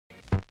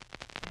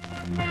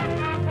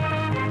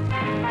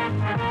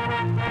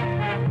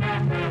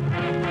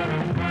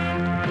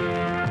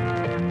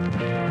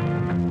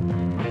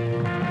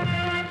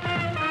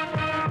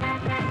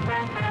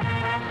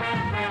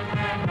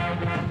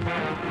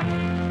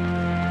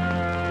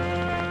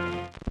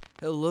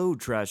Hello,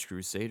 Trash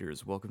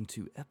Crusaders. Welcome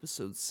to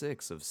episode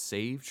 6 of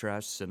Save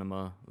Trash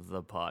Cinema,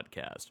 the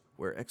podcast,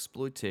 where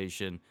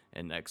exploitation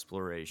and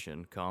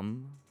exploration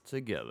come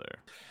together.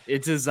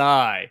 It is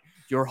I,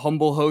 your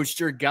humble host,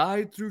 your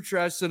guide through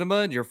trash cinema,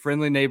 and your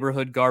friendly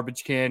neighborhood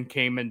garbage can,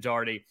 Cayman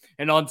Darty.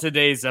 And on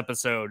today's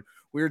episode,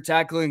 we're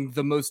tackling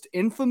the most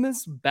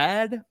infamous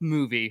bad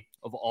movie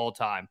of all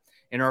time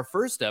in our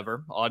first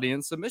ever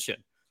audience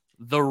submission,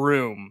 The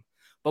Room.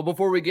 But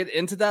before we get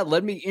into that,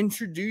 let me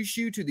introduce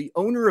you to the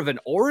owner of an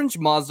orange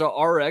Mazda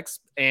RX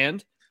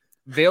and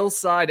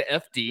Valeside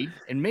FD,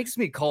 and makes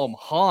me call him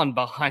Han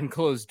behind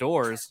closed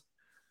doors,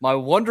 my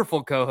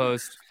wonderful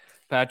co-host,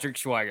 Patrick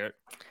Schweigert.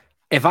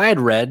 If I had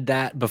read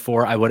that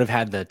before, I would have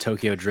had the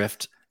Tokyo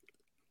Drift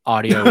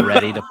audio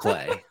ready to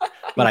play,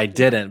 but I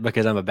didn't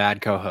because I'm a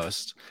bad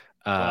co-host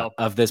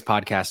of this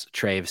podcast,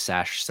 Trave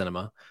Sash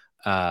Cinema.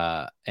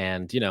 But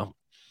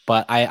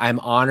I'm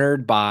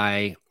honored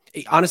by,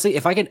 honestly,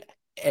 if I could,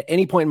 at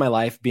any point in my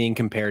life being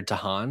compared to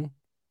Han,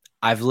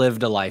 I've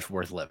lived a life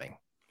worth living.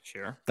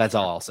 Sure. That's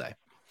all I'll say.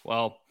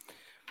 Well,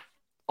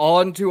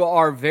 on to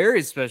our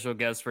very special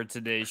guest for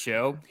today's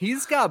show.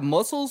 He's got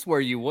muscles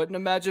where you wouldn't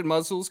imagine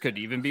muscles could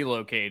even be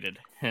located.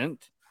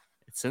 Hint,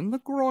 it's in the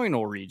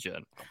groinal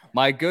region.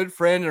 My good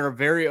friend and our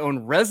very own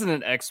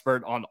resident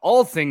expert on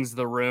all things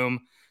The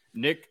Room,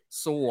 Nick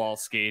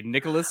Sawalski.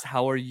 Nicholas,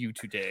 how are you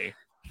today?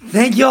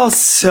 Thank y'all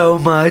so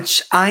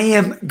much. I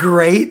am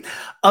great.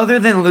 Other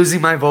than losing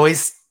my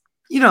voice,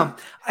 I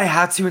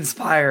had to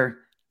inspire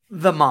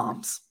the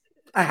moms.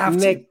 I have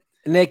to.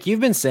 Nick, you've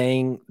been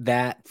saying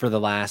that for the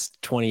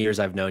last 20 years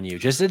I've known you.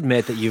 Just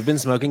admit that you've been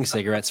smoking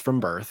cigarettes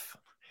from birth.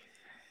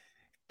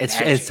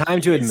 It's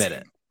time to admit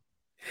it.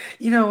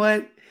 You know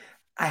what?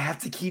 I have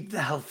to keep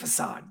the health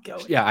facade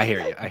going. Yeah, I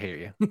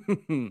hear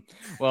you.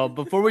 Well,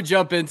 before we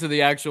jump into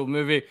the actual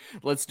movie,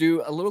 let's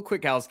do a little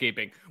quick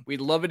housekeeping.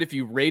 We'd love it if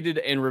you rated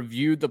and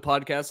reviewed the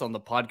podcast on the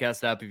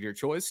podcast app of your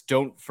choice.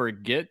 Don't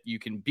forget, you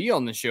can be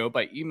on the show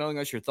by emailing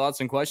us your thoughts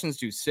and questions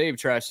to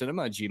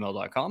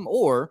savetrashcinema@gmail.com,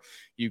 or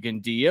you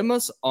can DM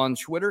us on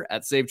Twitter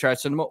at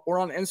savetrashcinema or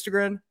on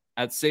Instagram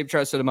at Save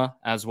Trash Cinema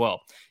as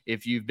well.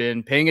 If you've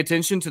been paying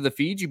attention to the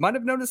feed, you might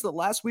have noticed that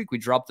last week we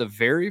dropped the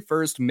very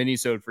first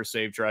minisode for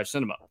Save Trash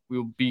Cinema. We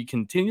will be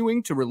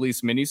continuing to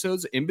release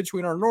minisodes in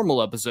between our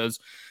normal episodes,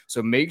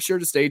 so make sure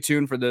to stay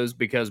tuned for those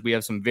because we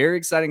have some very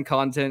exciting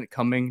content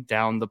coming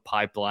down the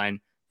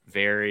pipeline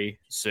very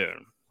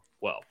soon.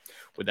 Well,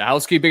 with the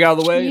housekeeping out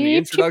of the way and the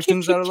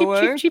introductions out of the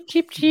way,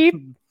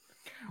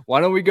 why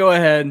don't we go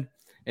ahead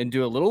and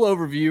do a little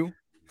overview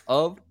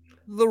of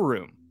The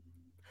Room.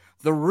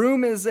 The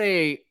Room is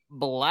a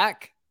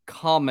black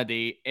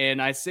comedy,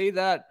 and I say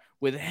that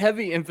with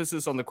heavy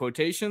emphasis on the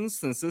quotations,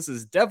 since this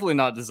is definitely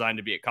not designed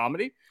to be a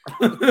comedy.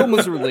 The film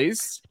was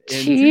released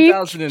in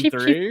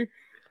 2003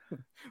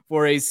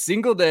 for a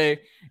single day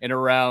in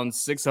around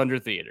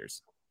 600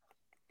 theaters.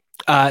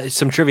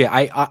 Some trivia.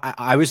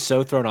 I was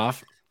so thrown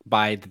off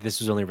by this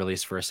was only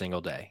released for a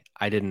single day.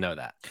 I didn't know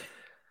that.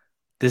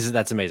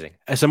 That's amazing.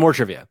 Some more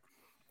trivia.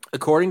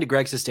 According to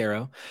Greg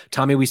Sestero,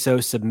 Tommy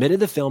Wiseau submitted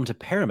the film to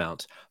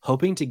Paramount,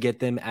 hoping to get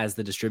them as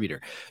the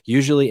distributor.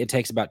 Usually it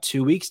takes about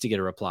 2 weeks to get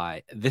a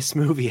reply. This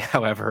movie,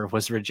 however,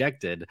 was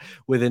rejected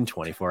within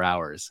 24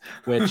 hours,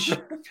 which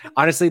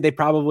honestly, they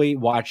probably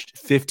watched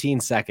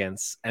 15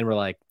 seconds and were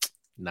like,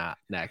 nah,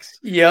 next.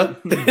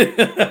 Yep.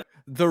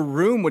 The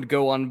Room would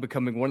go on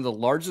becoming one of the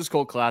largest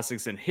cult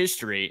classics in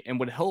history and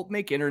would help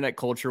make internet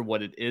culture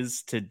what it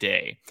is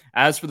today.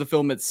 As for the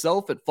film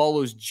itself, it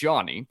follows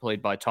Johnny,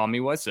 played by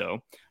Tommy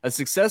Wiseau, a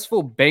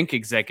successful bank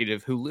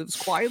executive who lives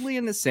quietly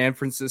in a San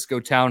Francisco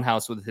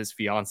townhouse with his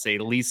fiancée,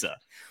 Lisa.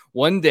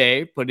 One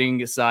day,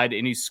 putting aside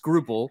any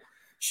scruple,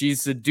 she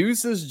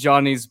seduces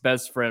Johnny's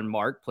best friend,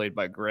 Mark, played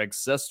by Greg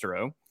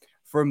Sestero.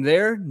 From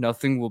there,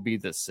 nothing will be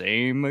the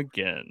same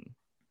again.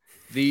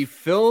 The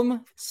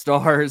film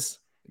stars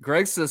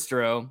Greg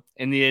Sestero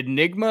and the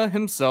enigma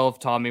himself,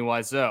 Tommy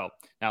Wiseau.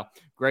 Now,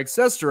 Greg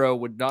Sestero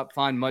would not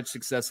find much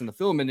success in the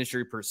film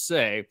industry per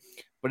se,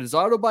 but his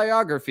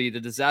autobiography, The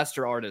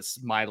Disaster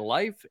Artist, My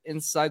Life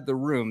Inside the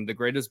Room, the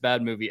greatest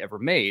bad movie ever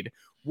made,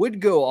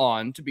 would go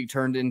on to be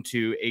turned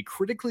into a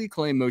critically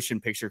acclaimed motion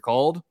picture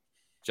called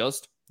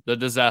just The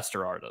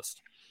Disaster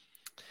Artist.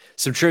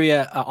 Some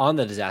trivia on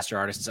The Disaster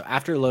Artist. So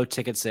after low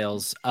ticket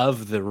sales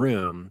of The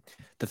Room,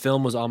 the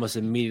film was almost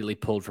immediately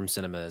pulled from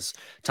cinemas.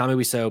 Tommy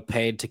Wiseau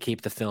paid to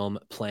keep the film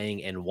playing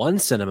in one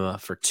cinema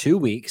for 2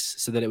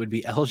 weeks so that it would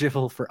be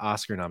eligible for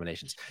Oscar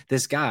nominations.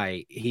 This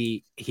guy,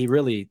 he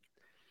really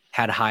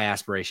had high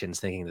aspirations,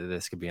 thinking that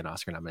this could be an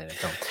Oscar-nominated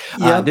film.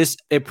 Yeah.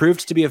 It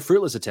proved to be a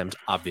fruitless attempt,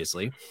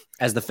 obviously,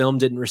 as the film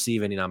didn't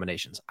receive any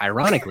nominations.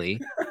 Ironically,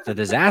 The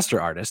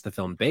Disaster Artist, the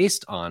film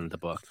based on the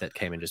book that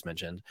Cayman just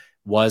mentioned,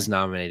 was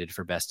nominated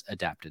for Best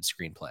Adapted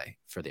Screenplay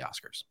for the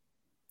Oscars.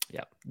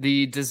 Yeah.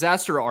 The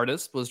Disaster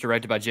Artist was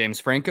directed by James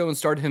Franco and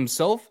starred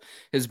himself,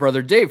 his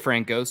brother Dave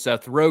Franco,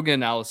 Seth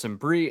Rogen, Allison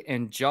Brie,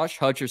 and Josh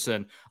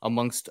Hutcherson,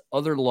 amongst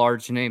other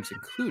large names,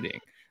 including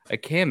a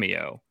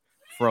cameo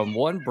from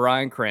one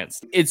Bryan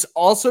Cranston. It's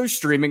also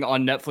streaming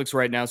on Netflix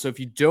right now, so if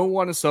you don't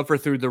want to suffer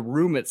through The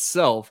Room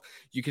itself,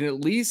 you can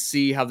at least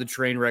see how the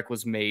train wreck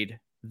was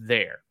made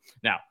there.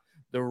 Now,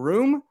 The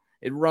Room,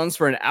 it runs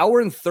for an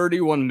hour and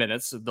 31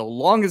 minutes, the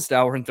longest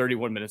hour and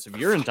 31 minutes of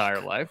your entire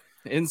life.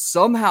 And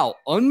somehow,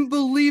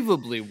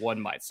 unbelievably,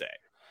 one might say,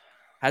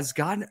 has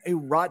gotten a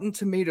Rotten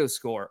Tomato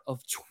score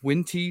of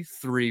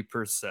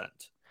 23%.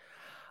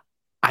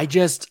 I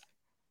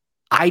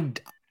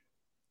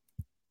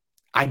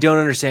don't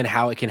understand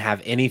how it can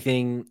have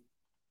anything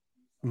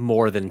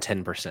more than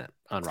 10%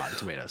 on Rotten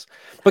Tomatoes.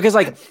 Because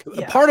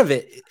part of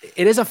it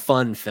is a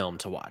fun film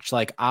to watch.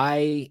 Like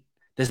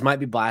this might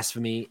be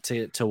blasphemy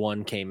to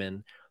one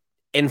Cayman.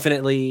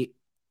 Infinitely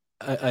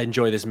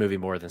enjoy this movie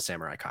more than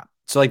Samurai Cop.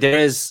 So like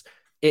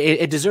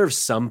it deserves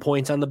some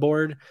points on the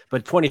board,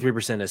 but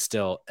 23% is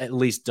still at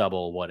least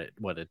double what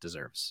it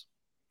deserves.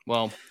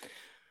 Well,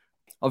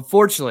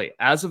 unfortunately,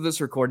 as of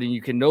this recording,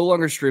 you can no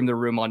longer stream The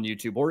Room on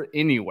YouTube or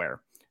anywhere,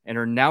 and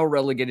are now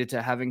relegated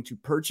to having to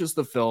purchase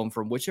the film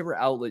from whichever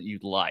outlet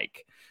you'd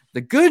like.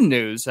 The good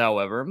news,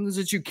 however, is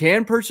that you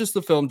can purchase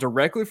the film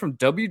directly from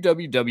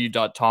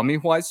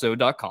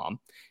www.tommywhyso.com,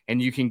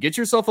 and you can get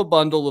yourself a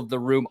bundle of The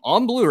Room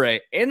on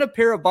Blu-ray and a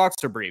pair of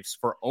boxer briefs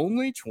for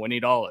only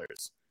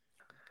 $20.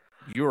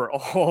 You're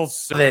all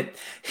set.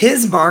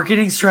 His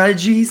marketing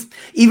strategies,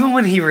 even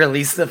when he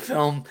released the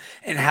film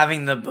and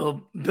having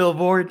the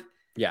billboard,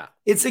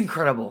 it's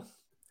incredible.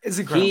 It's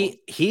incredible.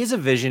 He's a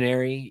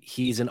visionary.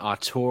 He's an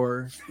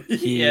auteur.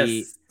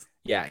 He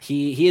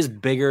is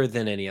bigger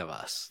than any of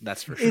us.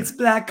 That's for sure. It's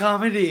black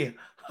comedy.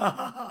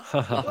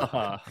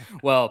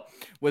 Well,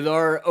 with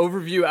our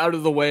overview out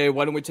of the way,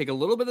 why don't we take a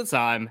little bit of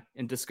time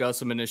and discuss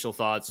some initial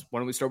thoughts? Why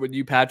don't we start with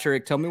you,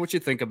 Patrick? Tell me what you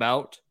think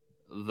about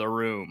The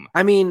Room.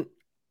 I mean,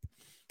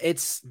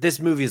 this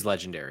movie is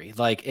legendary.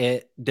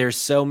 Like there's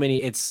so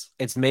many. It's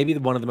maybe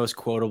one of the most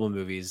quotable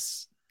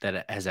movies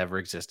that has ever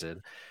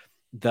existed.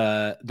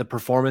 The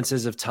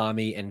performances of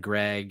Tommy and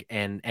Greg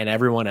and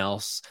everyone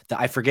else.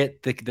 I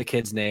forget the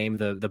kid's name.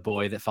 The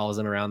boy that follows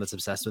him around that's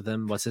obsessed with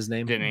him. What's his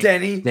name?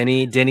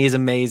 Denny. Denny is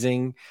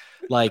amazing.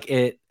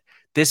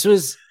 This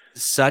was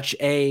such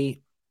a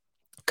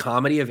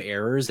comedy of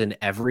errors in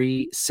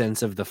every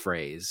sense of the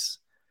phrase,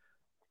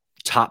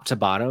 top to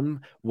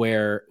bottom,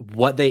 where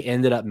what they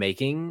ended up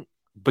making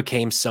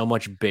became so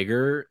much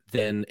bigger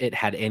than it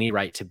had any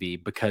right to be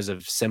because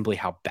of simply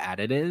how bad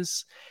it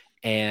is.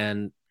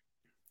 And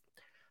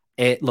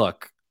 5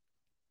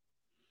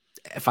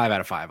 out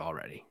of 5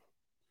 already.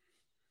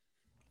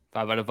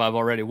 5 out of 5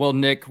 already. Well,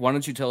 Nick, why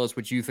don't you tell us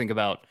what you think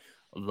about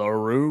The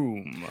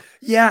Room?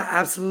 Yeah,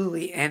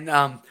 absolutely. And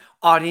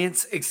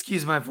audience,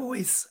 excuse my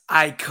voice.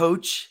 I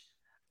coach,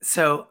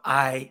 so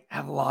I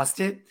have lost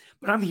it,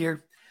 but I'm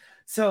here.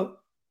 So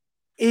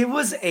it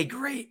was a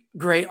great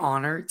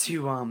honor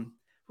to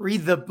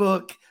read the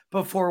book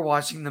before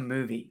watching the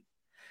movie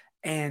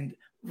and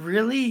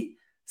really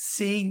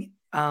seeing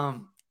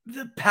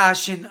the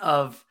passion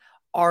of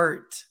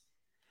art.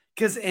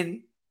 Because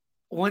in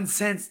one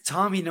sense,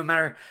 Tommy, no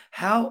matter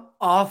how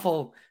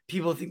awful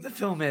people think the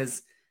film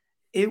is,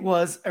 it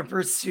was a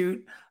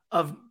pursuit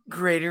of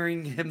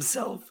greatering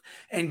himself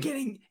and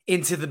getting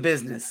into the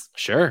business.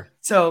 Sure.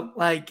 So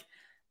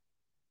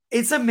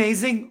it's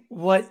amazing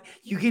what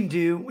you can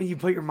do when you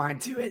put your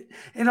mind to it.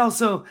 And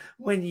also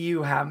when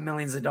you have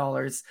millions of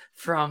dollars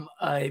from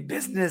a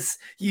business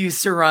you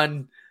used to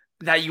run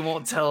that you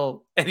won't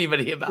tell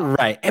anybody about.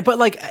 Right. But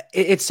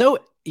it's so,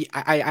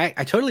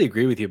 I totally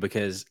agree with you,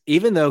 because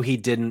even though he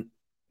didn't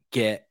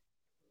get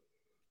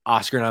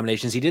Oscar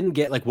nominations, he didn't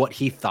get what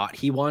he thought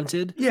he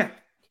wanted. Yeah.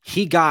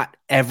 He got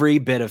every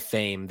bit of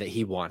fame that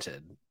he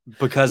wanted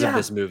because of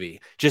this movie,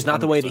 just not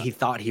 100%. The way that he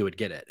thought he would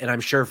get it. And I'm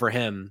sure for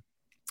him,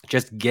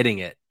 just getting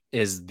it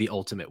is the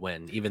ultimate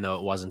win, even though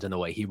it wasn't in the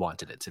way he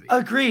wanted it to be.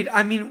 Agreed.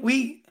 I mean,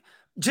 we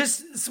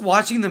just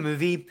watching the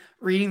movie,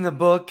 reading the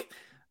book,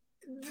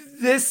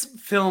 this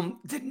film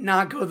did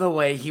not go the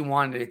way he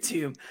wanted it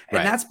to.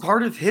 And that's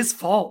part of his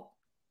fault.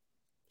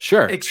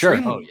 Sure.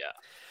 Extremely. Sure. Oh, yeah.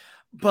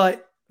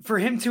 But for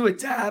him to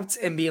adapt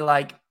and be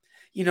like,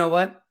 you know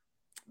what?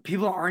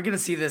 People aren't going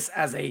to see this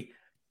as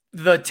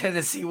the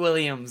Tennessee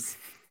Williams.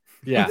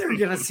 Yeah. They're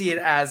going to see it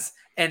as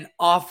an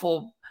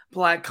awful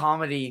black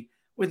comedy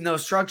with no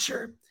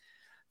structure.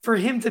 For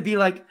him to be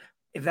like,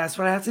 if that's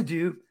what I have to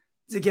do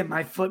to get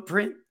my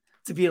footprint,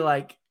 to be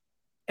like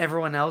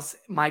everyone else,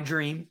 my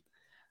dream,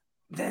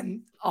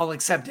 then I'll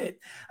accept it.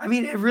 I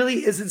mean, it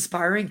really is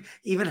inspiring,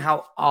 even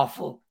how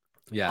awful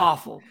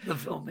the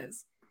film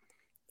is.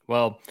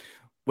 Well,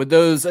 with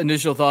those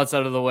initial thoughts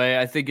out of the way,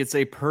 I think it's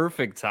a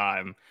perfect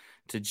time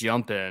to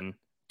jump in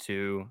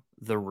to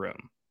The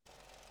Room.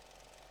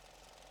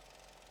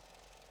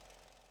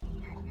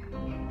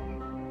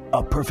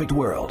 A perfect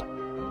world.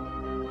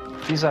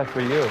 These are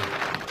for you.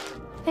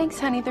 Thanks,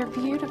 honey. They're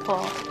beautiful.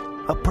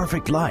 A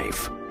perfect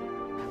life.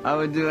 I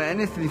would do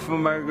anything for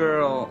my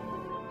girl.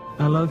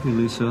 I love you,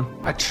 Lisa.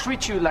 I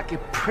treat you like a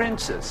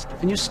princess,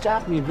 and you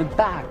stab me in the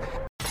back.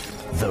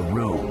 The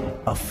Room,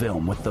 a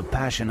film with the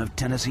passion of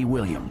Tennessee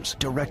Williams,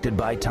 directed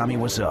by Tommy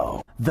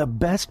Wiseau. The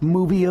best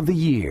movie of the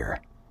year.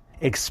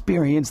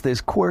 Experience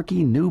this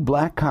quirky new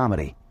black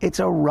comedy. It's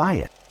a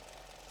riot.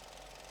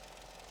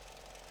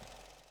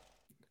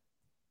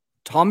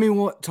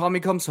 Tommy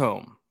comes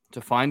home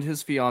to find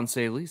his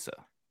fiancée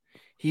Lisa.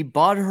 He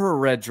bought her a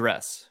red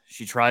dress.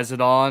 She tries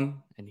it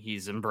on, and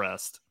he's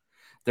impressed.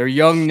 Their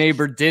young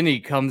neighbor Denny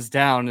comes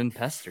down and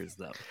pesters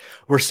them.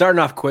 We're starting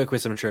off quick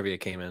with some trivia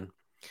came in.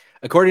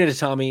 According to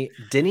Tommy,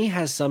 Denny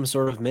has some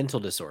sort of mental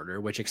disorder,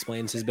 which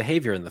explains his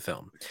behavior in the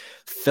film.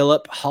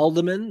 Philip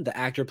Haldeman, the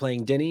actor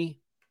playing Denny,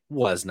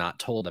 was not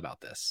told about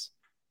this.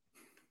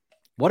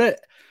 What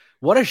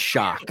a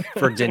shock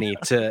for Denny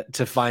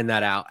to find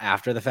that out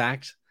after the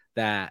fact.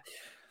 That,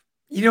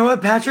 you know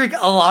what, Patrick?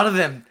 A lot of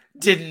them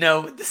didn't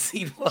know what the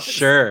scene was.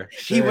 Sure.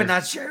 He would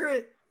not share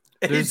it.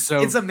 It's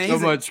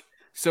amazing.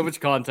 So much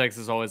context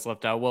is always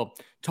left out. Well,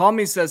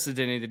 Tommy says to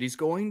Denny that he's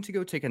going to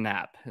go take a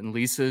nap and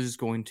Lisa is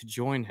going to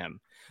join him.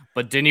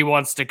 But Denny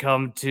wants to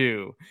come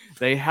too.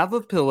 They have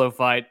a pillow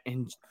fight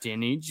and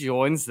Denny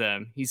joins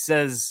them. He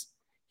says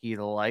he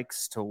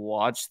likes to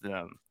watch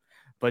them,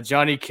 but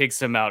Johnny kicks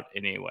him out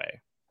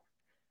anyway.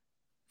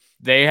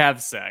 They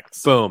have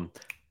sex. Boom.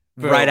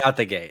 Right out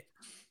the gate.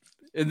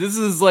 And this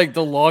is like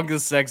the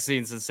longest sex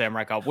scene since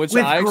Samurai Cop, which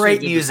with I actually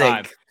great did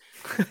music.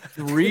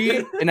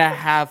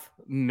 3.5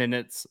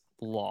 minutes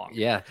long.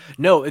 Yeah.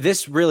 No,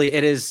 this really,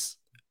 it is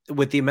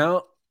with the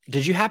amount.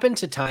 Did you happen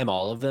to time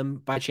all of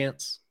them by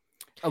chance?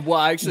 Well,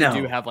 I actually No.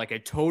 do have like a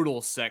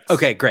total sex.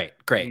 Okay, great.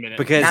 minute.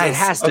 Because Nice. it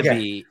has to Okay.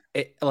 be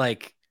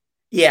like,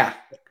 Yeah.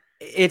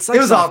 it's like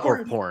It was softcore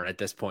awkward. porn at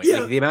this point.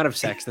 Yeah. Like the amount of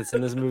sex that's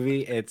in this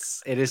movie, it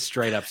is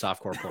straight up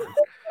softcore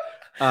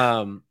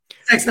porn.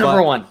 Sex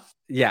number one.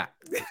 Yeah.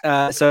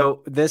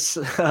 So this,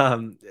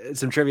 some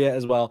trivia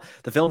as well.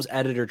 The film's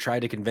editor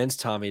tried to convince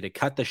Tommy to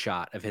cut the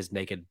shot of his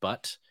naked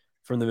butt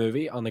from the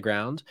movie on the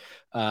ground.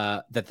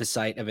 That the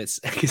sight of its,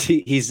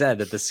 he said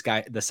that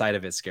the sight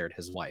of it scared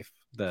his wife,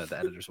 the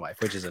editor's wife,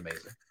 which is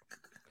amazing.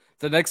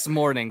 The next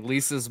morning,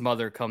 Lisa's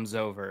mother comes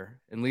over,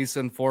 and Lisa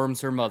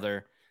informs her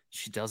mother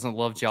she doesn't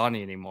love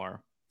Johnny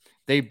anymore.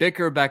 They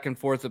bicker back and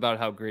forth about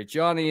how great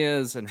Johnny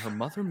is, and her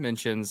mother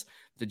mentions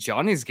that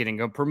Johnny's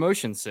getting a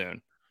promotion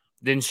soon.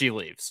 Then she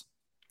leaves.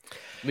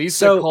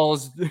 Lisa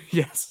calls...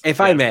 Yes. If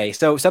I may.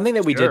 So something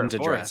that we Sure, didn't of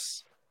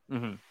course.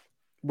 address, Mhm.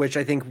 which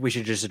I think we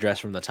should just address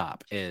from the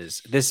top,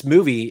 is this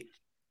movie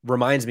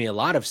reminds me a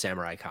lot of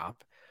Samurai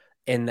Cop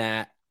in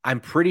that I'm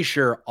pretty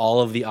sure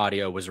all of the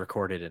audio was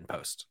recorded in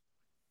post.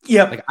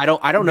 Yep. Like I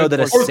don't know that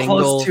a or single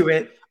close to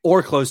it.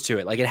 or close to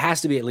it. Like it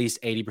has to be at least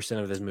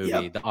 80% of this movie.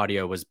 Yep. The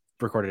audio was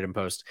recorded in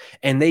post,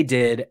 and they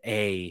did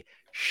a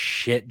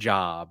shit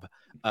job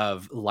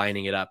of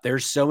lining it up.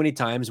 There's so many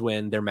times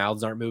when their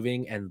mouths aren't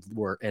moving and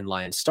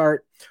lines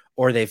start,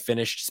 or they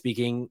finished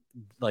speaking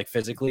like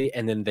physically,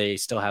 and then they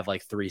still have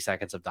like 3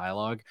 seconds of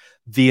dialogue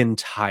the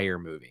entire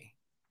movie.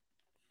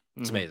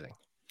 It's amazing.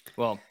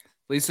 Well,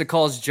 Lisa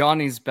calls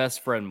Johnny's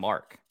best friend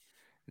Mark.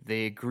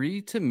 They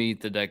agree to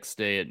meet the next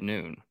day at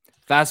noon.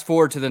 Fast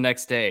forward to the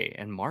next day,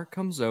 and Mark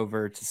comes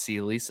over to see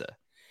Lisa.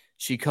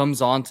 She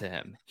comes on to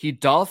him. He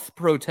doth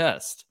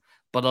protest,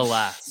 but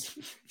alas,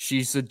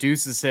 she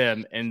seduces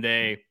him, and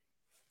they,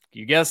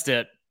 you guessed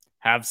it,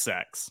 have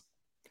sex.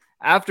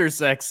 After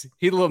sex,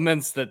 he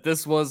laments that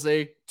this was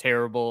a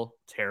terrible,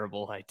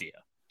 terrible idea.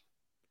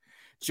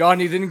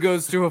 Johnny then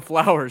goes to a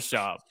flower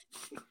shop.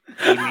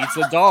 He meets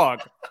a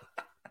dog.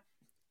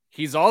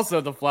 He's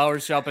also the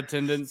flower shop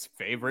attendant's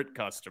favorite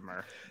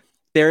customer.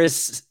 There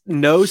is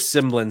no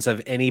semblance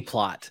of any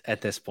plot at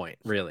this point,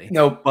 really.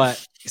 Nope.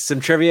 But some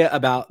trivia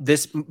about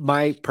this,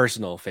 my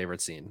personal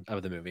favorite scene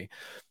of the movie.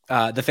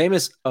 The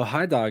famous "Oh,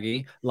 hi,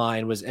 doggy"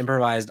 line was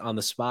improvised on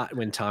the spot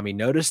when Tommy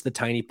noticed the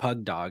tiny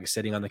pug dog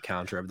sitting on the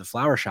counter of the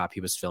flower shop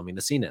he was filming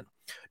the scene in.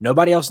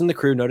 Nobody else in the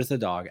crew noticed the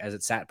dog as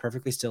it sat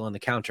perfectly still on the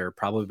counter,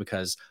 probably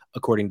because,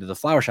 according to the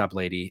flower shop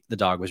lady, the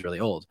dog was really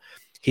old.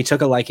 He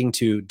took a liking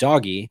to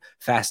Doggy,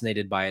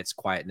 fascinated by its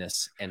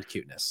quietness and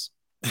cuteness.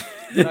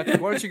 Patrick,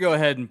 why don't you go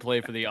ahead and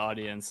play for the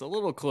audience a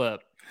little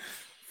clip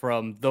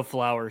from the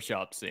flower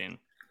shop scene.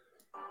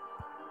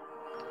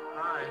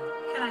 Hi.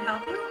 Can I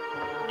help you?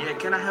 Yeah,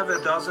 can I have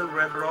a dozen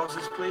red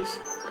roses, please?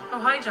 Oh,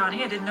 hi,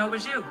 Johnny. I didn't know it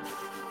was you.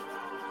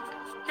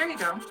 Here you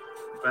go.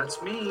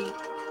 That's me.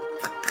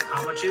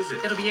 How much is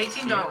it? It'll be $18.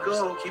 Here you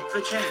go. Keep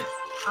the change.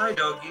 Hi,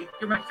 doggy.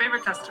 You're my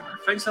favorite customer.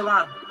 Thanks a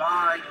lot.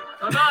 Bye.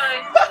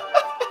 Bye-bye.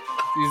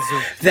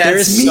 There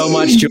is so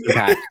much to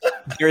unpack.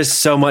 There is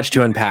so much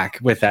to unpack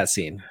with that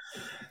scene.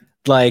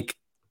 Like,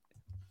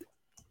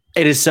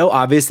 it is so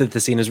obvious that the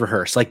scene is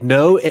rehearsed. Like,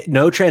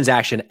 no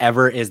transaction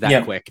ever is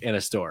that quick in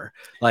a store.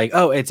 Like,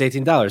 oh, it's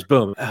 $18.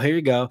 Boom. Oh, here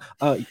you go.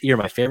 Oh, you're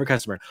my favorite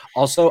customer.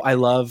 Also, I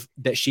love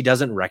that she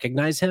doesn't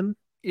recognize him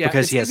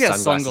because he has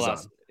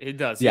sunglasses on. It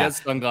does. Yeah. He has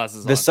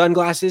sunglasses on. The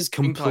sunglasses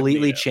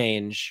completely Incognito.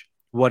 change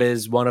what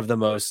is one of the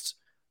most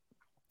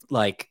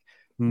like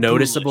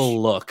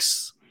noticeable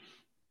looks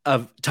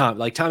of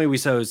Tommy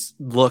Wiseau's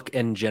look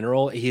in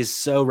general. He's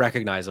so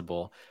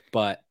recognizable,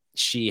 but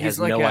she has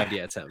no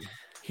idea it's him.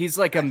 He's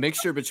like a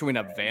mixture between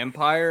a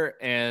vampire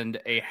and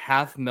a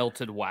half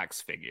melted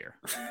wax figure.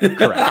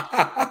 Correct.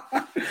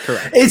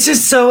 It's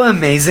just so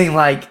amazing.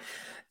 Like,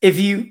 if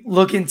you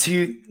look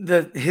into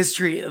the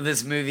history of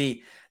this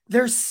movie,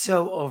 they're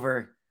so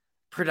over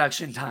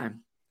production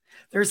time.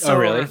 They're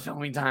so over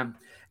filming time.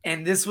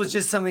 And this was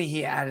just something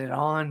he added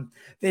on.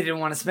 They didn't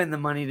want to spend the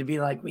money to be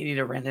like, we need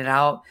to rent it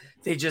out.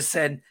 They just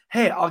said,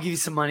 hey, I'll give you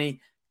some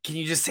money. Can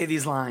you just say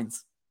these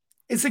lines?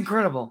 It's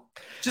incredible.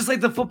 Just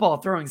like the football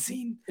throwing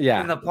scene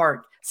in the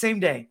park. Same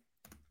day.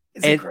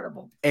 It's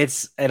incredible.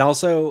 And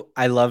also,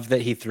 I love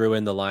that he threw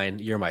in the line,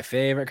 "You're my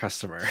favorite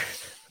customer."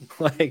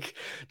 Like,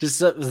 just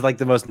like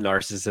the most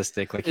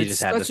narcissistic. Like, he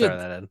just had to throw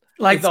that in.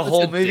 Like the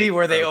whole movie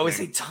where they always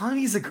say,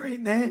 Tommy's a great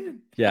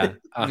man. Yeah.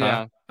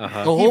 Yeah. The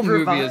whole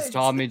movie is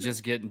Tommy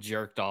just getting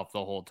jerked off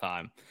the whole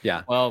time.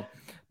 Yeah. Well,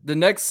 the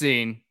next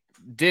scene,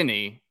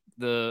 Denny,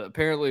 the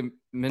apparently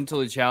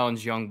mentally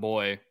challenged young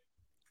boy,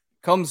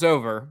 comes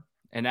over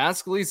and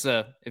asks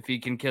Lisa if he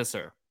can kiss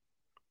her.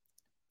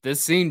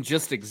 This scene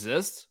just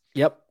exists.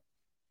 Yep.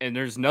 And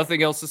there's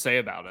nothing else to say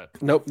about it.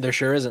 Nope, there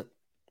sure isn't.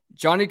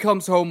 Johnny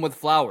comes home with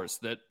flowers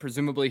that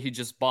presumably he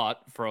just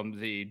bought from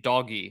the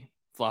doggy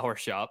flower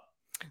shop.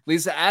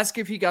 Lisa asks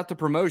if he got the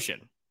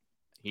promotion.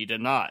 He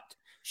did not.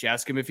 She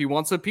asks him if he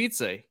wants a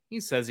pizza.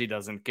 He says he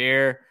doesn't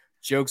care.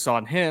 Joke's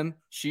on him.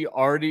 She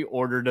already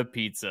ordered a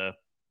pizza.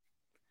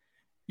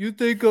 You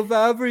think of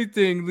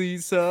everything,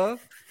 Lisa.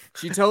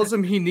 She tells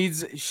him he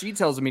needs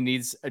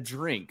a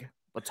drink.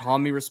 But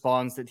Tommy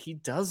responds that he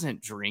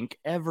doesn't drink.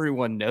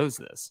 Everyone knows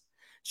this.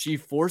 She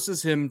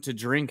forces him to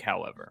drink,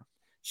 however.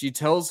 She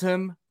tells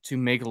him to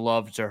make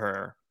love to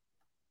her.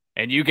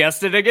 And you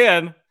guessed it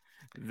again.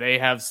 They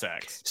have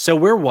sex. So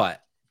we're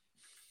what?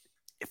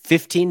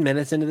 15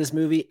 minutes into this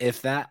movie,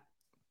 if that?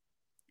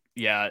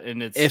 Yeah,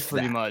 and it's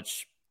pretty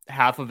much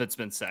half of it's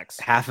been sex.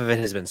 Half of it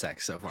has been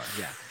sex so far,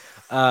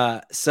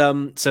 yeah.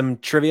 Some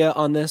trivia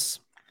on this.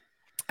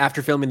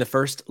 After filming the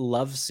first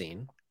love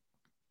scene,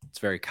 it's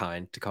very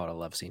kind to call it a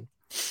love scene,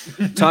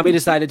 Tommy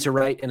decided to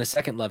write in a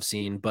second love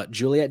scene, but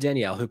Juliette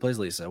Danielle, who plays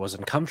Lisa, was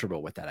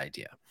uncomfortable with that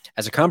idea.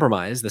 As a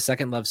compromise, the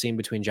second love scene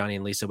between Johnny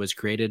and Lisa was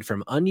created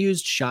from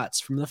unused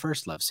shots from the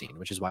first love scene,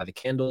 which is why the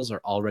candles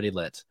are already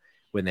lit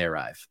when they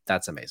arrive.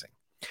 That's amazing.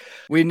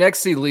 We next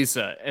see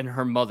Lisa and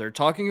her mother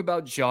talking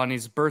about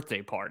Johnny's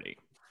birthday party.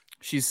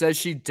 She says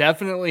she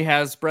definitely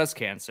has breast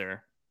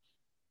cancer.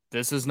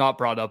 This is not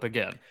brought up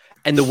again.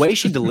 And the way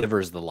she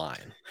delivers the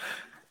line.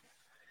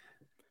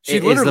 She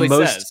literally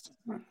says,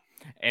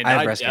 and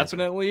I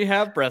definitely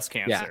have breast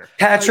cancer. Yeah.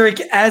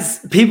 Patrick, as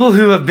people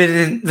who have been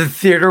in the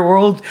theater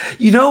world,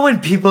 you know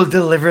when people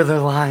deliver their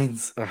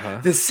lines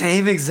the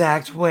same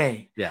exact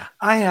way. Yeah.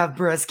 I have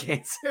breast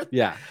cancer.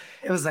 Yeah.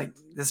 It was like,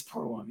 this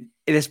poor woman.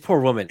 This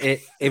poor woman.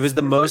 It was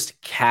the most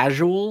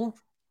casual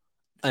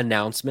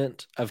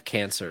announcement of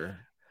cancer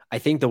I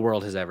think the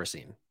world has ever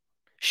seen.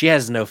 She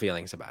has no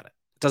feelings about it.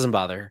 Doesn't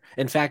bother her.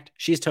 In fact,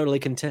 she's totally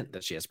content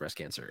that she has breast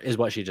cancer, is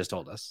what she just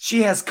told us.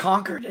 She has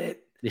conquered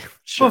it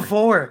Sure.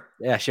 before.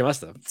 Yeah, she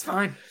must have. It's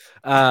fine.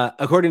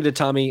 According to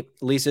Tommy,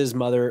 Lisa's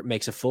mother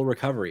makes a full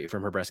recovery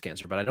from her breast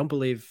cancer, but I don't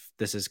believe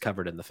this is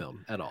covered in the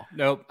film at all.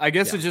 Nope. I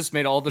guess it just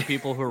made all the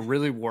people who are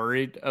really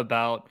worried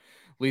about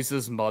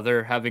Lisa's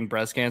mother having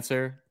breast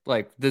cancer,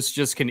 like, this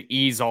just can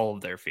ease all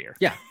of their fear.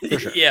 Yeah, for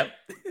sure. Yeah.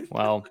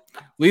 Well,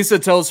 Lisa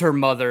tells her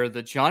mother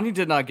that Johnny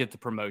did not get the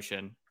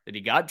promotion, that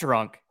he got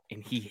drunk,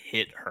 and he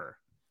hit her.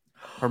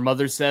 Her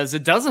mother says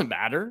it doesn't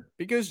matter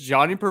because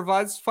Johnny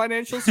provides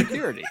financial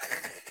security.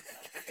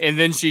 And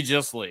then she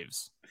just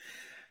leaves.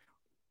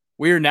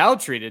 We are now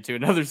treated to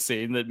another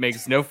scene that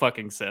makes no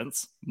fucking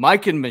sense.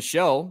 Mike and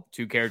Michelle,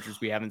 two characters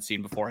we haven't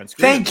seen before on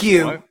screen. Thank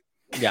you.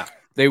 Yeah.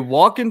 They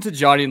walk into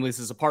Johnny and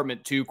Lisa's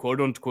apartment to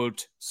quote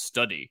unquote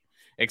study.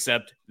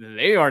 Except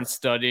they aren't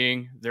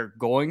studying, they're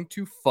going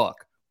to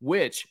fuck.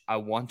 Which I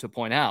want to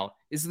point out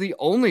is the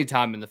only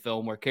time in the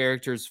film where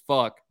characters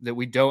fuck that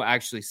we don't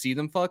actually see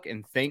them fuck,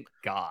 and thank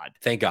God.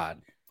 Thank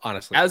God,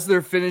 honestly. As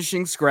they're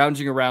finishing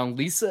scrounging around,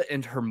 Lisa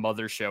and her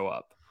mother show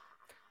up.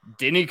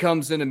 Denny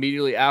comes in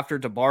immediately after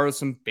to borrow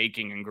some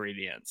baking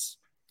ingredients.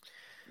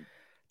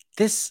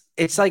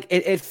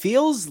 It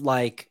feels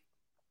like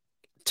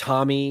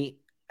Tommy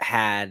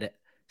had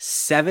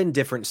 7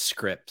 different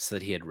scripts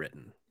that he had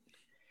written.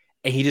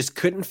 And he just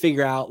couldn't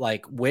figure out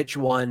like which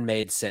one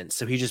made sense.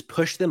 So he just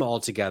pushed them all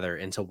together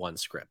into one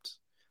script.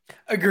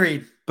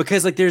 Agreed.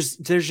 Because like there's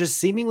just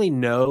seemingly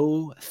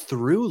no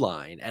through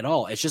line at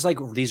all. It's just like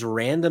these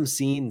random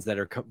scenes that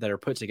are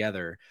put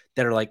together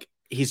that are like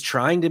he's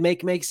trying to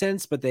make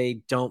sense, but they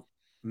don't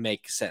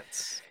make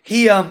sense.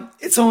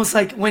 It's almost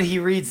like when he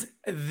reads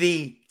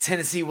the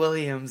Tennessee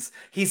Williams,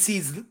 he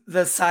sees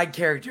the side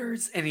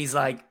characters and he's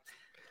like,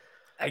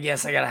 I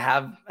guess I gotta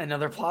have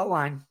another plot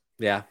line.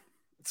 Yeah.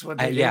 That's what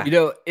they do. You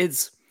know,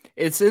 it's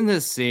in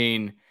this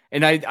scene,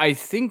 and I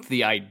think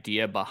the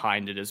idea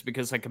behind it is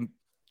because like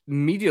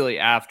immediately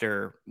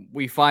after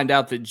we find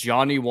out that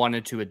Johnny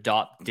wanted to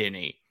adopt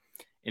Denny,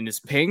 and is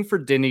paying for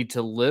Denny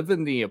to live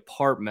in the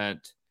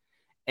apartment.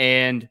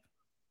 And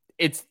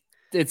it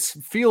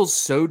feels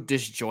so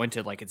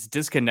disjointed, like it's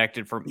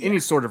disconnected from any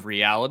sort of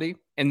reality.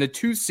 And the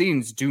two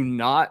scenes do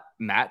not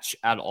match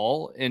at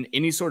all in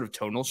any sort of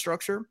tonal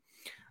structure.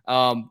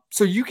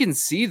 So you can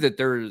see that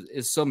there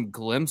is some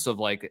glimpse of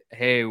like,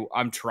 hey,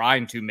 I'm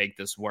trying to make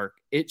this work.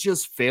 It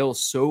just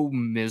fails so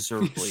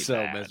miserably.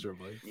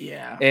 Miserably.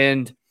 Yeah.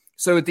 And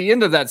so at the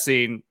end of that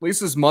scene,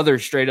 Lisa's mother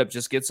straight up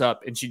just gets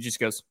up and she just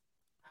goes,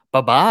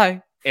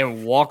 bye-bye,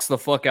 and walks the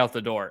fuck out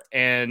the door.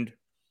 And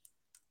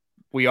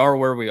we are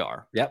where we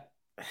are. Yep.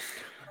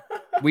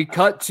 We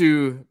cut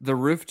to the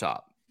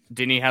rooftop.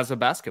 Denny has a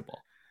basketball.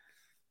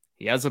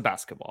 He has a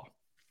basketball.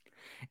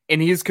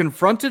 And he is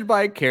confronted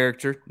by a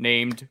character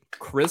named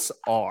Chris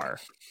R.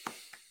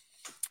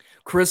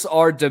 Chris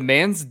R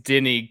demands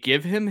Denny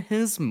give him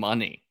his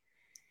money.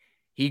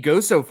 He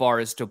goes so far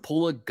as to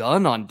pull a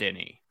gun on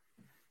Denny.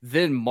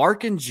 Then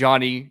Mark and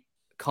Johnny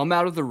come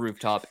out of the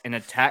rooftop and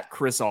attack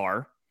Chris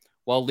R,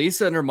 while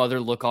Lisa and her mother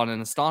look on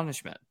in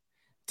astonishment.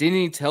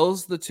 Denny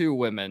tells the two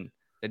women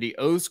that he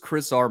owes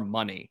Chris R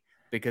money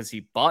because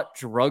he bought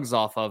drugs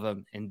off of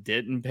him and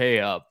didn't pay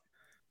up.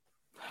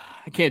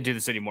 I can't do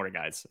this anymore,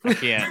 guys. I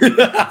can't.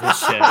 This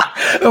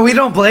shit. We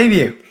don't blame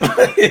you.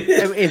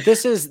 If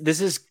this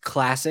is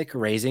classic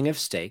raising of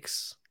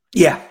stakes.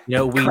 Yeah. You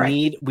know, we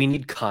correct.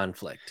 need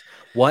conflict.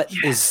 What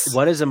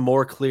is a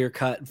more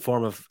clear-cut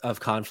form of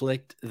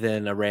conflict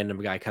than a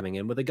random guy coming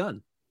in with a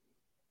gun?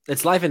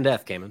 It's life and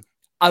death, Cayman.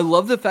 I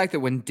love the fact that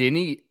when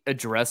Denny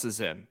addresses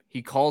him,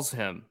 he calls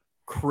him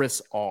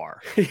Chris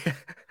R.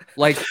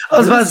 Like, I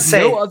was about to there's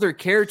say, no other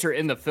character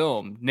in the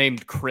film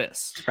named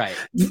Chris. Right.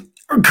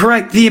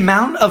 correct. The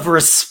amount of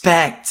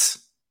respect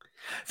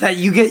that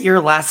you get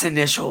your last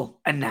initial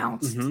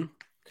announced. Mm-hmm.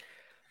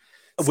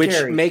 Which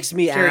Scary. makes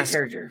me Scary ask.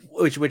 character.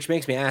 Which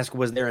makes me ask: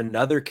 was there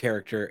another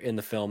character in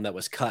the film that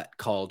was cut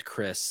called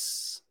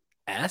Chris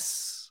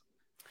S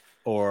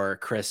or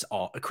Chris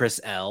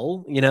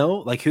L? You know,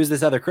 like who's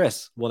this other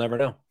Chris? We'll never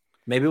know.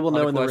 Maybe we'll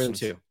know in the room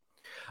too.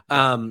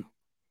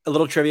 A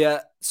little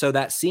trivia. So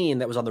that scene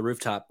that was on the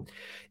rooftop,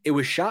 it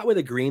was shot with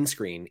a green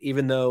screen,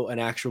 even though an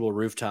actual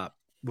rooftop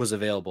was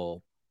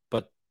available.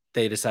 But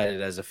they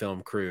decided as a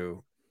film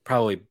crew,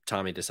 probably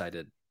Tommy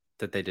decided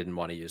that they didn't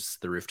want to use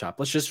the rooftop.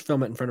 Let's just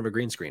film it in front of a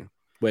green screen,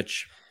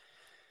 which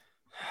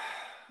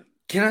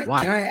Can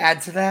I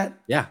add to that?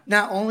 Yeah.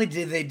 Not only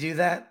did they do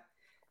that,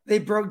 they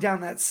broke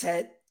down that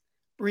set,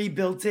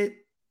 rebuilt it,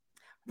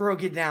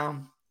 broke it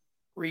down,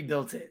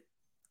 rebuilt it.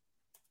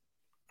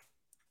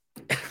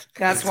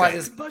 That's why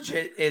this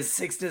budget is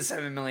 $6 to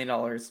 $7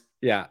 million.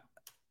 Yeah.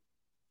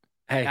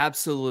 Hey,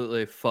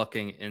 Absolutely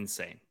fucking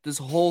insane. This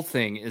whole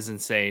thing is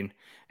insane.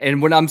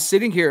 And when I'm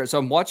sitting here, so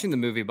I'm watching the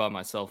movie by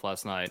myself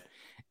last night,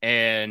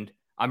 and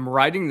I'm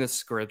writing this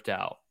script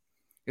out.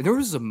 And there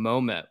was a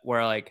moment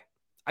where, like,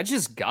 I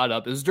just got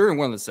up. It was during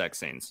one of the sex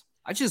scenes.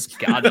 I just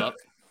got up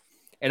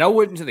and I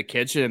went into the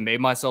kitchen and made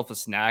myself a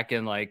snack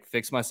and, like,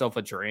 fixed myself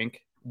a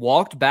drink.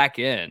 Walked back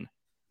in.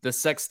 The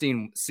sex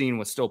scene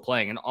was still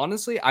playing. And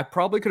honestly, I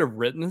probably could have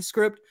written the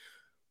script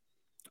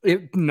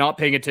not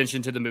paying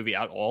attention to the movie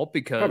at all,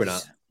 because probably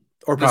not.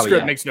 Or the probably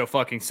script makes no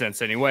fucking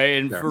sense anyway.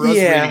 And for us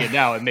reading it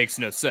now, it makes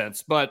no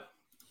sense. But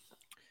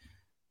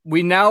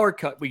we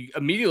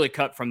immediately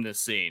cut from this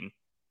scene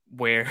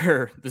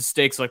where the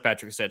stakes, like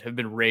Patrick said, have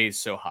been raised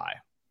so high.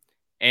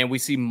 And we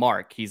see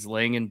Mark, he's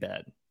laying in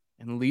bed.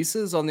 And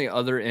Lisa's on the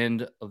other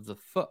end of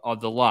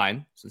the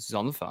line, since he's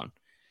on the phone.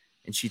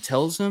 And she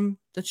tells him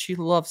that she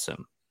loves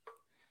him.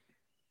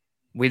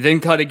 We then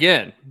cut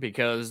again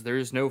because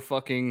there's no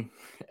fucking...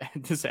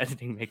 this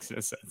editing makes no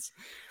sense.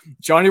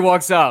 Johnny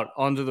walks out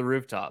onto the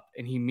rooftop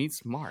and he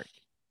meets Mark.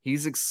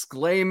 He's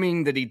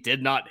exclaiming that he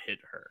did not hit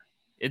her.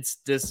 It's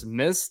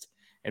dismissed,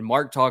 and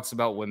Mark talks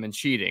about women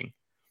cheating,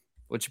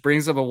 which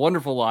brings up a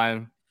wonderful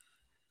line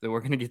that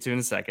we're going to get to in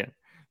a second.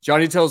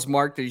 Johnny tells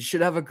Mark that he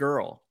should have a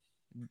girl.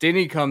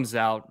 Denny comes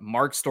out.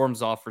 Mark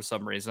storms off for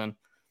some reason.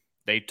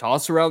 They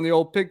toss around the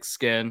old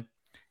pigskin,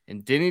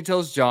 and Denny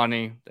tells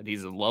Johnny that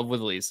he's in love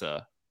with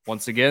Lisa.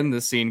 Once again,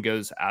 this scene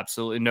goes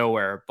absolutely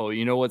nowhere. But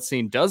you know what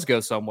scene does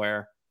go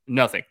somewhere?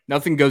 Nothing.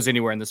 Nothing goes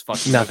anywhere in this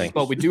fucking Nothing. movie.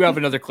 But we do have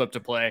another clip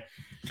to play.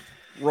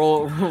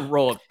 Roll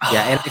it.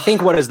 Yeah, and I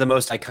think what is the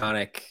most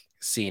iconic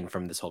scene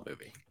from this whole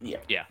movie? Yeah.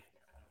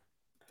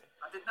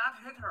 I did not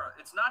hit her.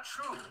 It's not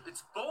true.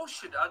 It's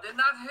bullshit. I did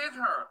not hit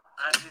her.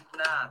 I did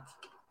not.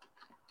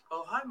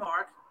 Oh, hi,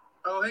 Mark.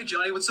 Oh, hey,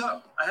 Johnny, what's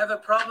up? I have a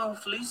problem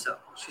with Lisa.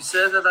 She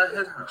said that I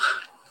hit her.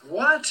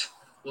 What?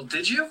 Well,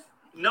 did you?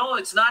 No,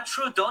 it's not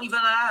true. Don't even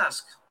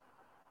ask.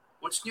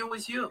 What's new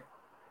with you?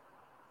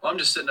 Well, I'm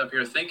just sitting up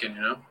here thinking,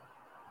 you know.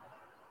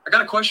 I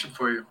got a question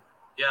for you.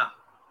 Yeah.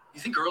 You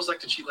think girls like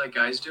to cheat like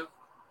guys do?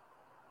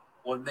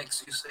 What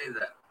makes you say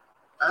that?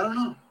 I don't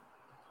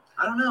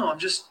know. I'm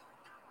just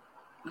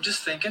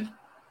thinking.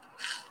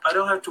 I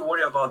don't have to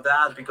worry about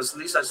that because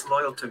Lisa's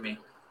loyal to me.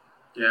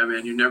 Yeah,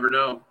 man, you never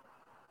know.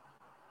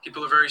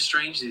 People are very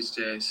strange these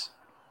days.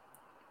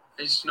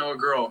 I used to know a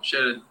girl. She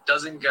had a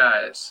dozen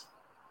guys.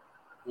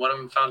 One of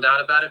them found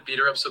out about it, beat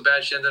her up so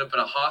bad she ended up in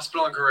a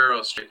hospital on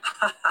Guerrero Street.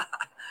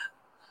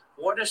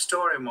 What a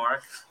story,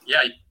 Mark.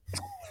 Yeah.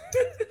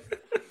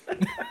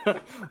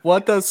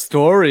 What a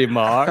story,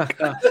 Mark.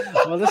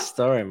 What a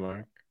story,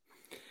 Mark.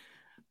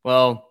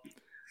 Well,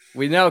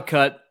 we now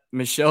cut.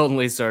 Michelle and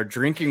Lisa are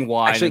drinking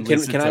wine. Actually, and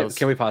Lisa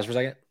can we pause for a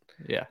second?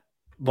 Yeah.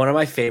 One of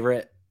my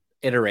favorite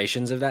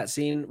iterations of that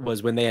scene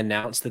was when they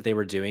announced that they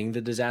were doing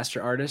the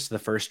Disaster Artist. The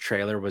first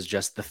trailer was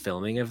just the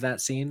filming of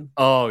that scene.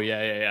 Oh,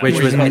 yeah.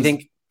 Which was, I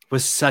think,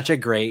 was such a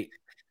great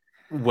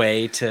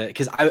way to,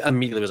 because I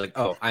immediately was like,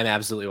 oh, I'm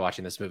absolutely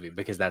watching this movie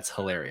because that's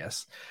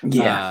hilarious.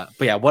 Yeah.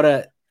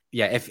 But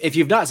yeah, if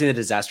you've not seen the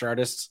Disaster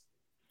Artists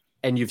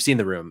and you've seen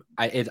The Room,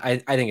 I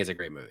think it's a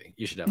great movie.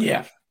 You should definitely.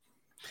 Yeah.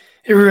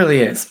 It really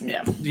is.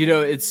 Yeah. You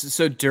know, it's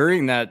so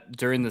during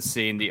the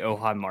scene, the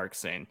Ohan Mark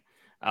scene,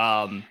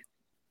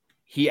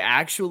 he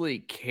actually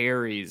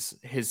carries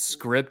his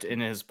script in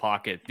his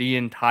pocket the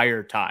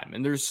entire time.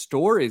 And there's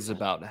stories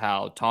about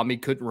how Tommy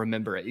couldn't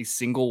remember a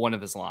single one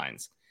of his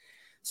lines.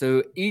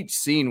 So each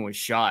scene was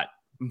shot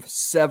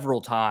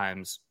several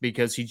times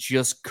because he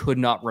just could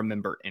not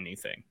remember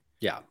anything.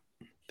 Yeah.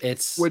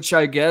 Which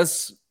I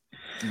guess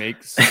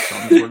makes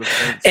some sort of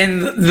sense.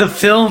 And the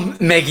film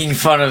making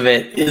fun of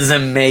it is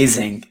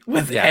amazing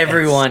with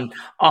everyone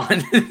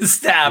on the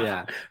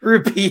staff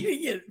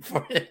repeating it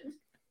for him.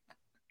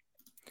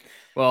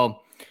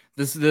 Well,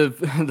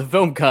 the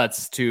film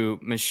cuts to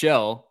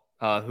Michelle,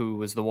 who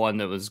was the one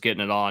that was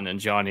getting it on in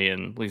Johnny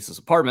and Lisa's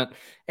apartment,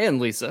 and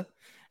Lisa,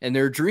 and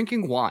they're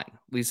drinking wine.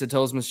 Lisa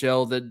tells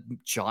Michelle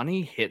that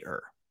Johnny hit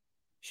her.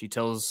 She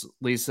tells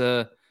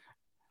Lisa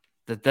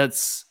that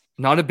that's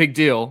not a big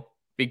deal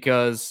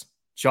because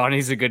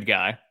Johnny's a good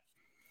guy.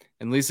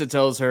 And Lisa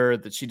tells her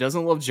that she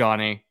doesn't love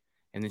Johnny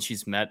and that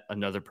she's met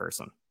another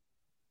person.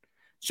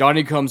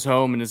 Johnny comes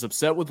home and is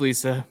upset with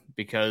Lisa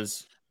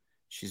because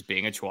she's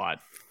being a twat.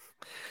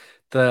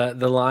 The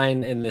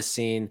line in this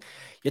scene,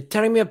 "You're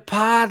tearing me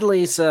apart,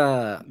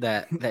 Lisa,"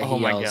 that oh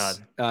he my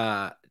yells,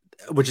 God.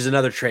 Which is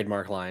another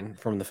trademark line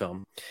from the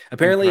film.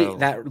 Apparently,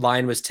 that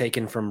line was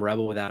taken from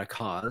Rebel Without a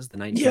Cause, the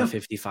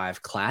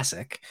 1955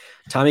 classic.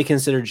 Tommy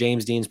considered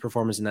James Dean's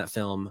performance in that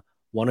film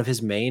one of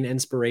his main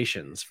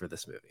inspirations for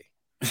this movie.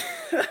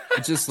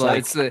 It's just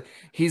like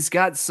he's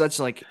got such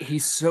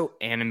he's so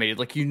animated.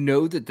 Like, you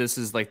know that this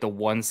is like the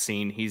one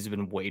scene he's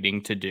been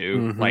waiting to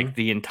do like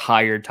the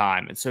entire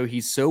time. And so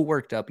he's so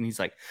worked up and he's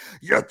like,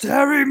 "You're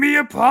tearing me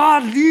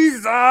apart,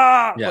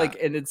 Lisa." Yeah. Like,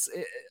 and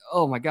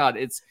oh my God.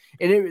 It's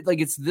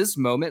this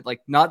moment,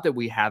 like, not that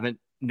we haven't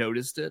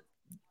noticed it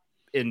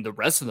in the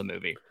rest of the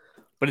movie,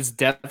 but it's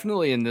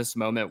definitely in this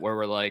moment where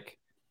we're like,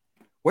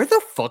 where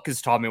the fuck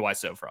is Tommy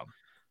Wiseau from?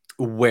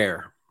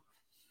 Where?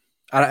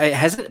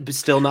 Has it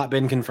still not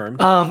been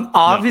confirmed?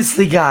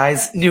 Obviously,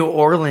 guys, New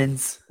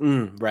Orleans.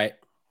 Right.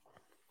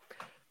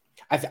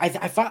 I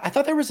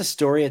thought there was a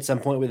story at some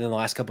point within the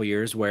last couple of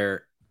years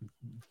where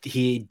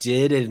he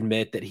did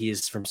admit that he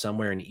is from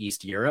somewhere in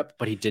East Europe,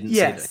 but he didn't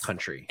say the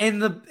country. In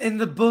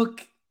the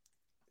book,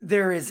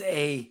 there is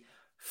a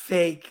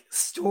fake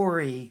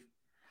story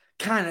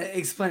kind of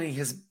explaining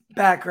his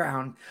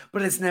background,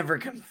 but it's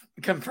never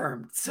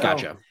confirmed. So,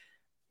 Gotcha.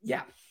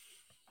 Yeah.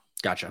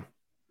 Gotcha.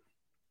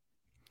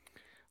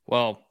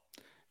 Well,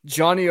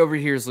 Johnny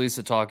overhears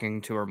Lisa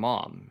talking to her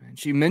mom, and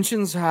she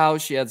mentions how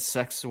she had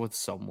sex with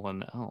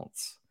someone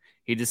else.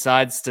 He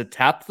decides to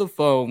tap the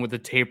phone with a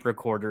tape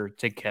recorder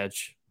to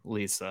catch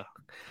Lisa.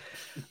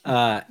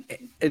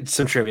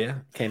 Some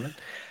trivia came in.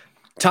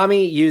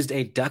 Tommy used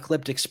a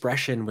duck-lipped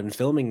expression when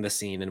filming the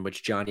scene in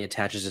which Johnny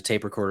attaches a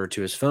tape recorder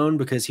to his phone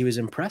because he was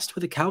impressed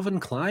with a Calvin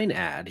Klein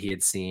ad he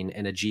had seen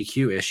in a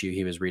GQ issue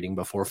he was reading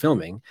before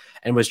filming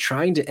and was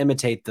trying to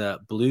imitate the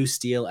blue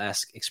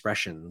steel-esque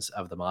expressions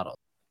of the model.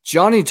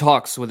 Johnny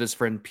talks with his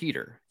friend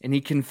Peter, and he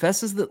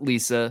confesses that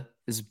Lisa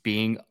is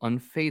being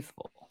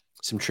unfaithful.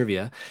 Some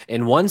trivia.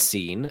 In one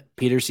scene,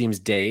 Peter seems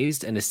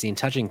dazed and is seen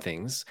touching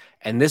things,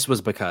 and this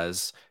was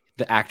because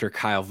the actor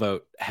Kyle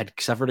Vogt had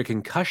suffered a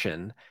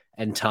concussion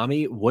and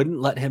Tommy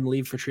wouldn't let him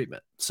leave for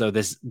treatment. So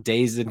this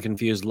dazed and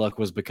confused look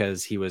was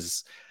because he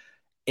was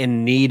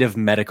in need of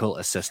medical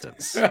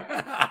assistance.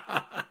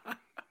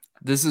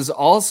 This is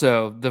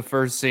also the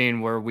first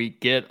scene where we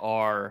get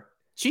our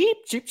cheap.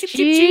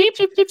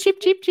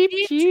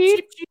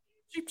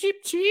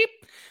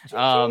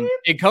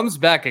 It comes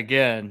back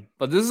again,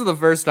 but this is the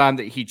first time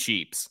that he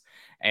cheaps.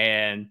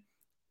 And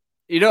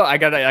you know, I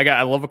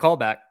love a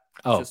callback.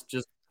 Oh,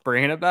 just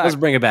bringing it back. Let's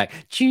bring it back.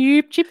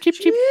 Cheap.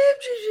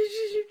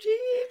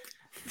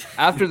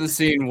 After the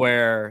scene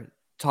where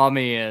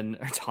Johnny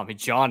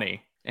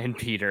and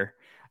Peter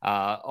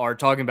are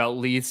talking about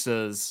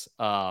Lisa's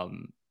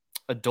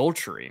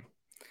adultery,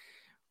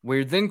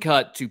 we're then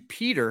cut to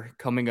Peter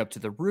coming up to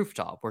the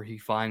rooftop where he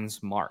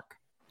finds Mark.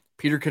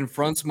 Peter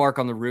confronts Mark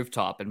on the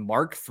rooftop, and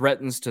Mark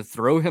threatens to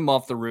throw him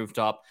off the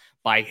rooftop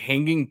by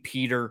hanging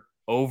Peter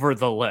over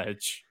the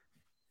ledge.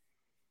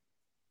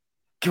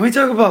 Can we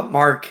talk about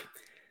Mark?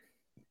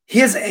 He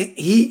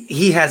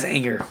has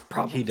anger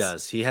problems. He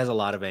does. He has a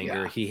lot of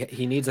anger. Yeah.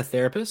 He needs a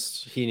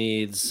therapist. He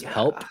needs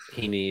help.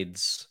 He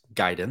needs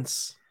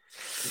guidance.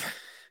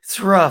 It's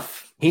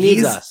rough. He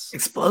needs He's us.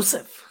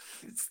 Explosive.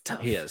 It's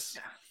tough. He is.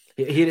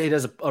 He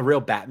does a real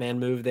Batman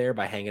move there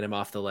by hanging him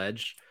off the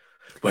ledge.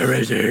 Where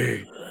is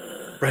he?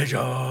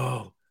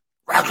 Rachel.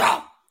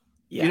 Yeah.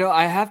 You know,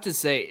 I have to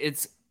say,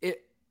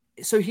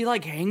 so he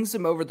like hangs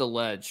him over the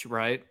ledge,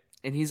 right?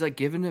 And he's like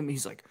giving him,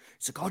 he's like,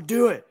 I'll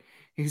do it.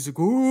 He's like,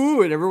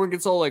 ooh, and everyone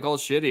gets all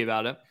shitty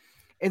about it.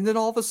 And then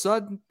all of a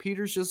sudden,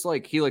 Peter's just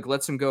like, he like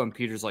lets him go, and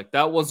Peter's like,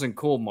 that wasn't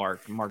cool,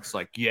 Mark. And Mark's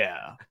like,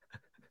 yeah,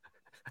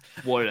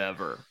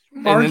 whatever.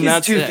 Mark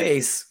is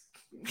Two-Face.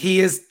 He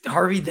is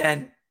Harvey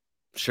Dent.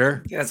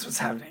 Sure. That's what's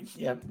happening.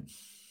 Yep.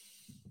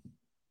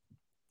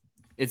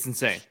 It's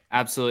insane.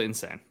 Absolutely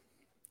insane.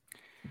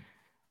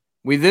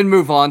 We then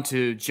move on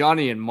to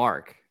Johnny and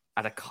Mark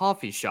at a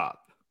coffee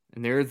shop,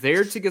 and they're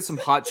there to get some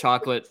hot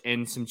chocolate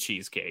and some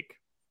cheesecake.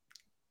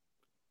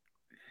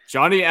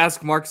 Johnny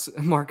asks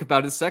Mark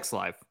about his sex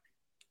life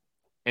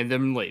and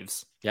then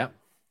leaves. Yep.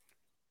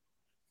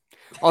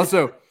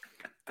 Also,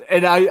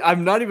 and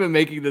I'm not even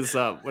making this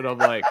up when I'm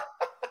like,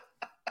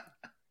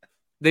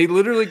 they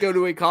literally go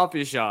to a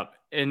coffee shop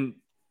and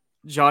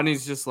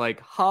Johnny's just like,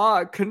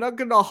 hi, can I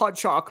get a hot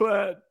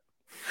chocolate?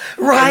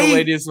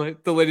 Right. And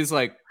the lady's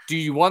like, do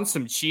you want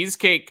some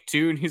cheesecake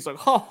too? And he's like,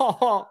 ha ha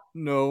ha,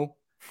 no.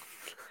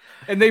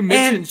 And they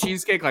mentioned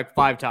cheesecake like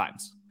 5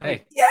 times.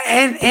 Hey. Yeah,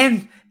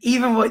 and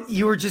even what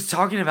you were just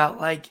talking about,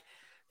 like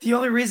the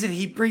only reason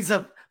he brings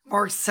up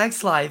Mark's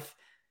sex life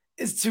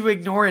is to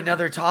ignore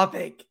another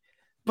topic,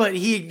 but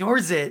he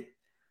ignores it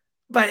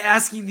by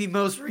asking the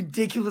most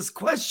ridiculous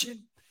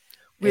question.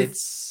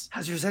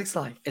 How's your sex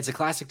life? It's a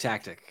classic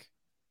tactic.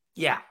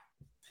 Yeah,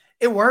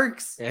 it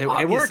works. It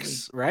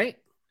works, right?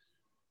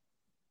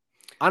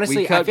 Honestly,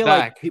 We cut I feel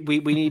back. like we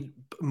need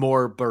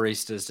more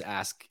baristas to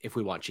ask if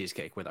we want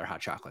cheesecake with our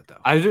hot chocolate, though.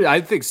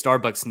 I think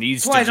Starbucks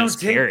needs That's why I to don't just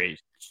tip. carry.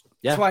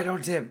 That's why I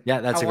don't tip. Yeah,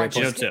 that's I a want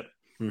great You point. don't tip.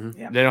 Mhm.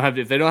 Yeah.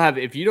 They don't have.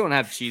 If you don't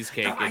have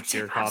cheesecake, No, I it's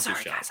your tip. I'm coffee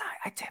sorry, shop. guys.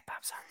 I tip.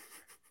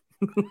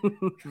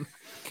 I'm sorry.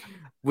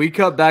 We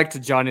cut back to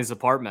Johnny's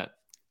apartment,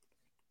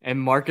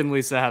 and Mark and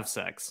Lisa have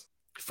sex.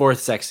 4th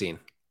sex scene.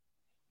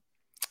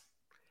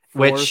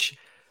 Fourth Which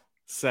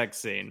sex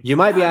scene. you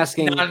might be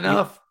asking. Not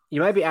enough.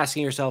 You might be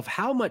asking yourself,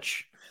 how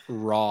much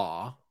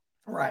raw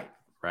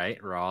time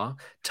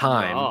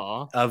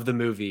Raw. of the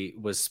movie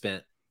was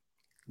spent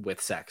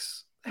with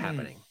sex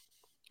happening?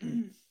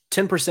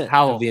 10%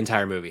 How? of the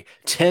entire movie.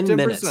 10 10%.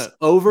 minutes.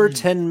 Over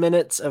 10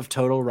 minutes of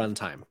total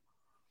runtime.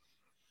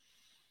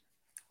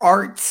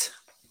 Art.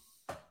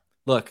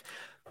 Look,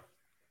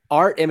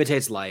 art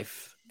imitates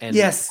life. And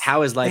Yes.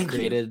 how is life Thank you.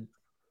 created?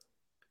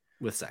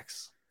 With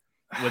sex.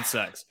 With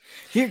sex.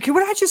 Here, can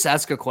I just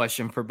ask a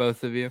question for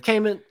both of you?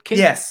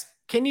 Yes.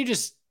 Can you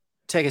just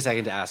take a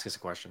second to ask us a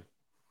question?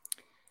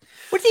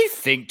 What do you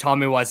think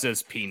Tommy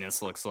Wiseau's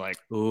penis looks like?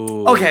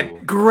 Ooh. Okay.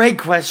 Great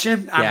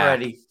question. I'm Yeah.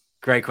 ready.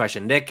 Great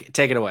question. Nick,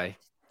 take it away.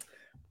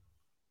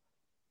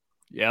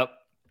 Yep.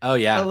 Oh,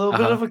 yeah. A little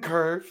bit of a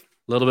curve.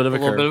 A little bit of a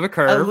curve. Bit of a A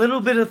curve.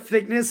 little bit of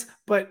thickness,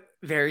 but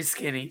very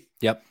skinny.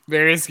 Yep.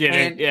 Very skinny.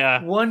 And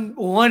Yeah.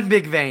 one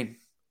big vein.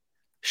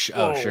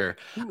 Oh, Whoa. sure.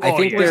 Oh, I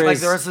think yeah. there Like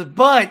is. the rest of,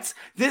 but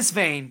this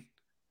vein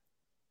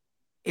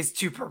is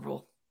too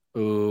purple.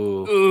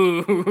 Ooh.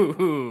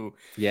 Ooh.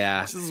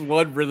 Yeah. This is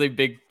one really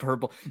big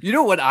purple. You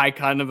know what I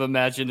kind of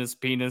imagine his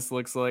penis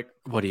looks like?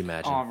 What do you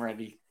imagine? Oh, I'm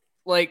ready.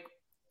 Like,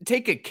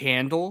 take a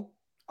candle.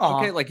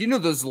 Okay, like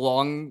those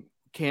long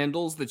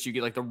candles that you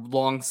get, like the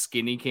long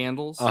skinny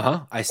candles.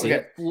 I see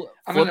it.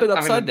 Flip it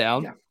upside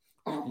down. Yeah.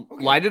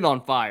 Okay. Light it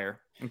on fire.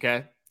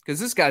 Okay, because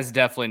this guy's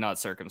definitely not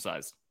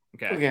circumcised.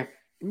 Okay.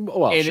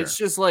 Well, And sure. it's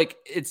just like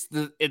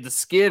the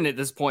skin at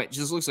this point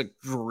just looks like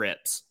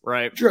drips,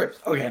 right? Drip.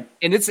 Okay.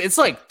 And it's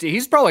like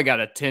he's probably got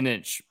a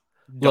 10-inch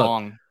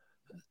dong,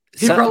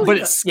 but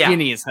it's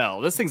skinny as hell.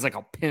 This thing's like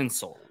a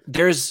pencil.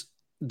 There's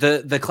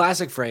the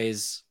classic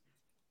phrase,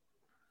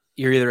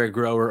 you're either a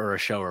grower or a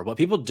shower. What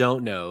people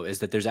don't know is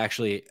that there's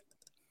actually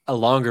a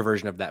longer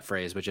version of that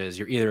phrase, which is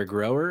you're either a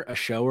grower, a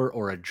shower,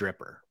 or a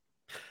dripper.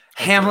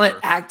 Hamlet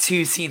Act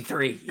 2 Scene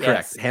 3. Yes.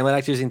 Correct. Hamlet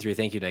Act 2 Scene 3.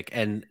 Thank you, Nick.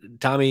 And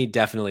Tommy,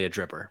 definitely a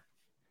dripper.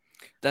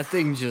 That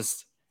thing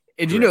just,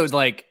 and you know,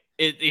 like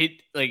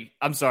it like,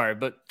 I'm sorry,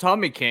 but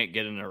Tommy can't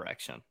get an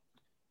erection.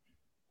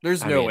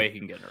 There's no way he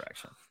can get an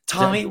erection.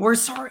 Tommy, we're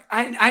sorry.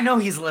 I know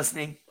he's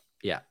listening.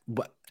 Yeah.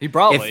 But he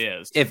probably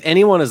is. If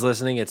anyone is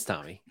listening, it's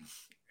Tommy.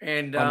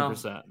 And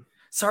 100%.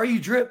 Sorry you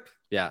drip.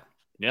 Yeah.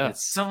 Yeah.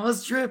 Some of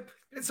us drip.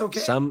 It's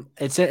okay.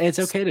 It's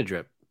okay to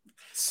drip.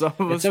 Some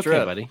of us It's okay,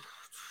 drip, buddy.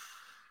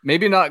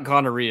 Maybe not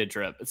gonorrhea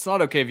drip. It's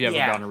not okay if you have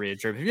Yeah. a gonorrhea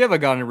drip. If you have a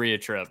gonorrhea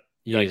trip,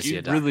 You need to see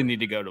a doctor. really need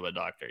to go to a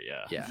doctor.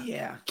 Yeah. Yeah.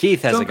 Yeah.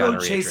 Keith has Don't a go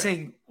gonorrhea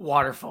chasing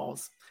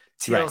waterfalls.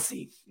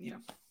 TLC. You know.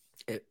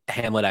 drip.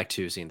 Hamlet Act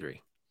 2 Scene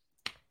 3.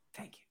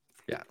 Thank you.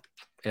 Yeah.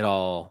 It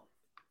all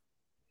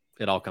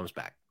comes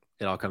back.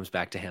 It all comes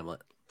back to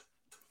Hamlet.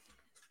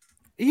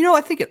 You know,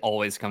 I think it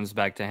always comes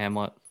back to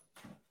Hamlet.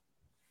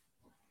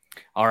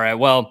 All right.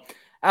 Well,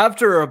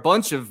 After a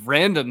bunch of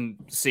random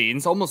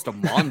scenes, almost a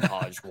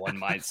montage, one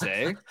might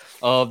say,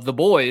 of the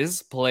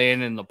boys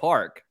playing in the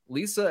park,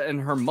 Lisa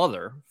and her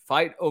mother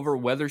fight over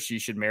whether she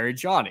should marry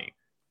Johnny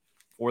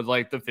for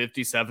like the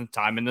 57th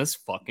time in this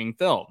fucking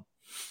film.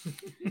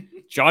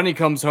 Johnny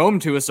comes home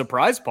to a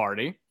surprise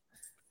party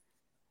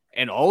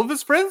and all of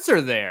his friends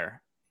are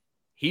there.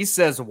 He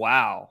says,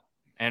 wow,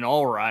 and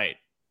all right.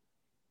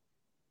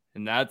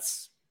 And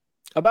that's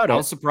about how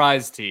it.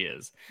 surprised he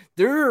is.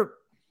 They're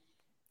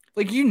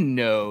like,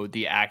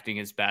 the acting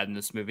is bad in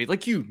this movie.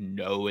 Like,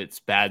 it's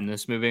bad in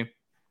this movie.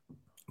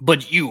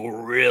 But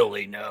you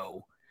really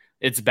know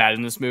it's bad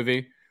in this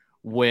movie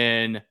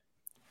when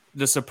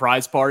the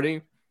surprise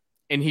party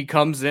and he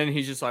comes in,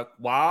 he's just like,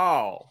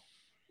 wow,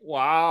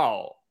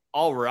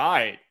 all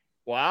right,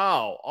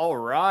 wow, all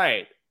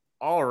right.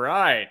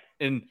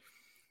 And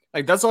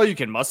like, that's all you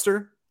can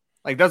muster.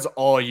 Like, that's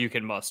all you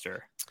can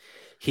muster.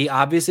 He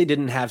obviously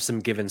didn't have some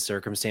given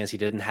circumstance. He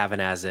didn't have an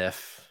as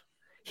if.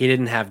 He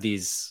didn't have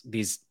these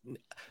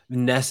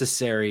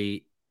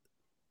necessary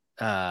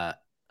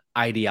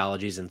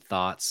ideologies and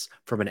thoughts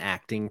from an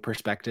acting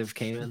perspective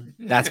came in.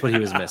 That's what he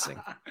was missing.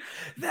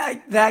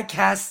 That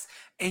cast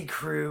and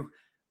crew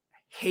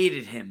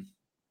hated him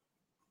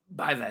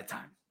by that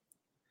time.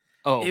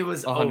 Oh, it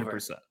was 100%. Over.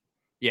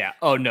 Yeah.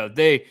 Oh no,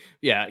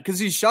 because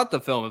he shot the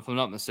film, if I'm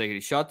not mistaken, he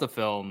shot the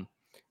film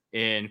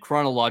in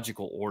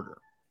chronological order.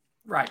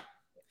 Right.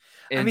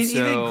 And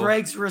even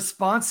Greg's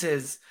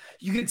responses,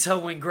 you could tell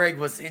when Greg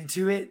was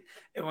into it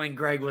and when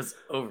Greg was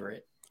over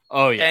it.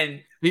 Oh yeah.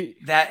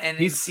 And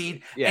he's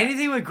seen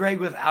anything with Greg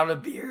without a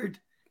beard.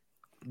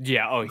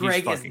 Yeah. Oh,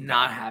 Greg is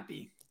not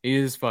happy. He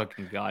is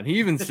fucking gone. He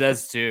even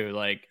says too,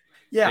 like,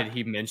 that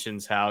he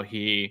mentions how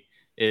he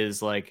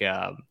is like,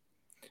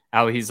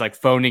 how he's like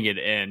phoning it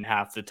in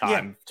half the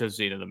time to the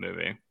scene of the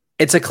movie.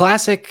 It's a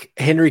classic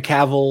Henry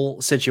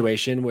Cavill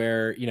situation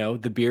where,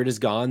 the beard is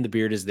gone, the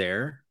beard is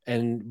there.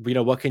 And,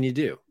 what can you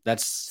do?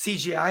 That's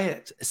CGI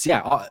it.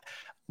 Yeah.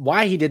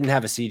 Why he didn't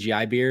have a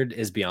CGI beard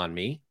is beyond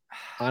me,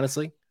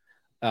 honestly.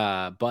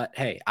 But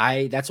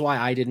hey, that's why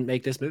I didn't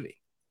make this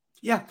movie.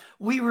 Yeah.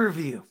 We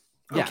review.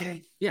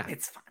 Okay. Yeah.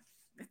 It's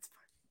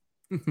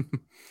fine.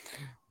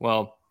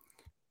 Well,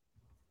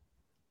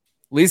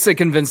 Lisa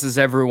convinces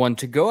everyone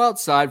to go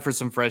outside for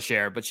some fresh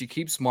air, but she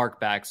keeps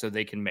Mark back so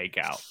they can make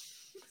out.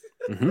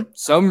 Mm-hmm.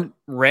 Some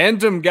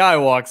random guy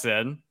walks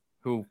in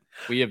who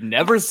we have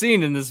never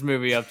seen in this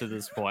movie up to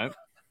this point,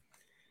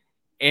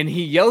 and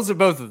he yells at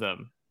both of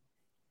them,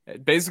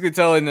 basically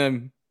telling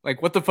them,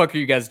 like, what the fuck are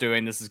you guys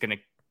doing? This is going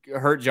to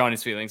hurt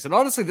Johnny's feelings. And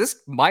honestly, this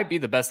might be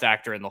the best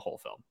actor in the whole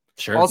film.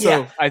 Sure.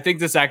 Also, I think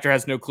this actor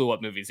has no clue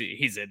what movies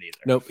he's in either.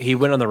 Nope, he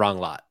went on the wrong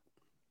lot.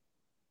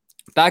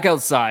 Back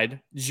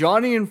outside,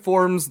 Johnny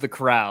informs the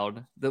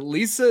crowd that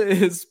Lisa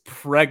is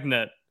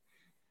pregnant.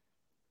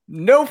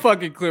 No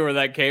fucking clue where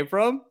that came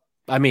from.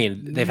 I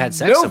mean, they've had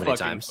sex so many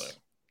times. Clue.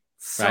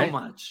 So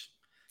much.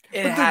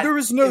 There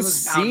was no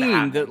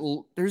scene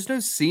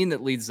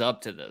that leads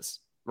up to this,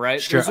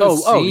 right? Sure. There's no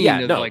scene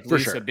of, no, like, for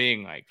Lisa sure.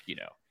 being like,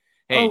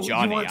 hey,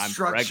 Johnny, you want I'm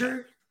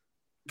structure?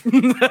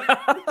 pregnant.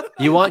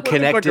 You want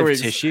connective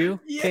tissue?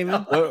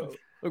 Yeah.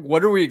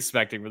 What are we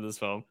expecting for this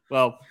film?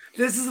 Well,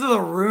 this is The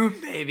Room,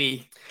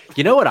 baby.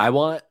 You know what I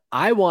want?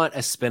 I want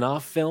a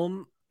spin-off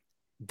film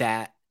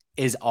that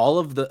is all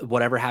of the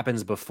whatever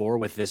happens before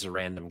with this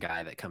random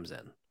guy that comes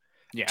in.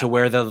 Yeah. To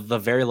where the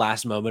very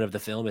last moment of the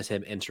film is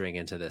him entering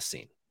into this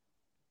scene.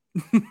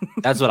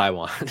 That's what I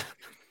want.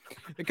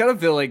 I kind of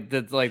feel like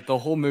that, like, the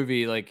whole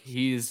movie, like,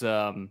 he's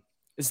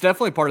it's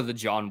definitely part of the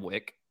John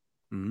Wick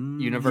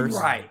universe.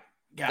 Right.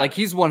 Like,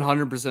 he's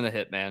 100% a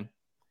hitman.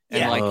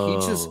 And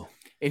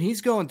like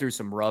he's going through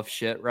some rough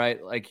shit,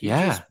 right? Like, he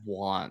just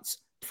wants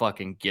to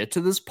fucking get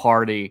to this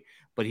party,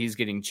 but he's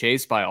getting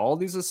chased by all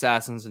these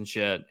assassins and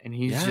shit, and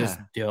he's just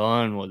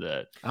done with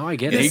it. Oh, I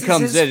get it. He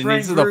comes in, and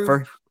this is the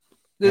first.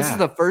 This Yeah. is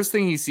the first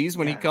thing he sees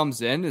when he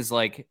comes in is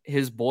like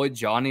his boy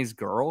Johnny's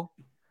girl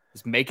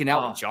is making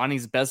out with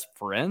Johnny's best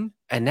friend.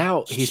 And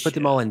now he's put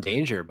them all in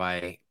danger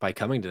by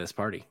coming to this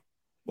party.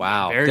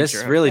 Wow. Very This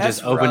true. really That's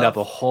just opened rough. up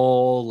a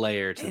whole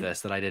layer to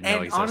this that I didn't know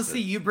And existed.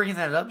 honestly, you bringing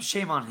that up,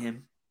 shame on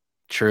him.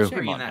 True. Shame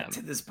Bringing on that him.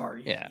 to this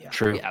party. Yeah.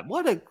 True. Yeah,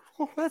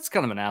 that's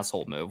kind of an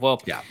asshole move.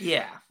 Well,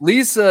 Yeah.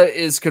 Lisa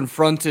is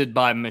confronted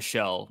by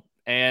Michelle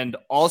and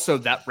also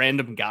that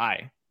random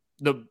guy,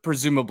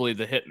 presumably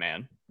the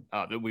hitman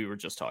that we were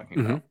just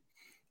talking about.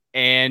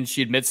 And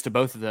she admits to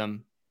both of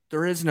them,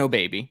 there is no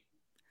baby,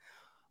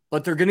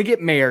 but they're going to get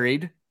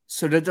married.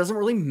 So that doesn't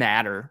really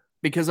matter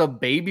because a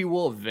baby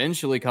will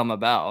eventually come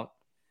about.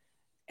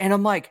 And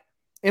I'm like,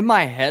 in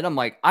my head, I'm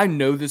like, I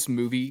know this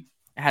movie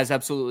has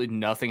absolutely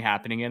nothing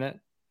happening in it.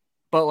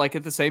 But like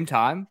at the same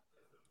time,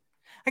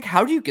 like,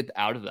 how do you get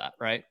out of that?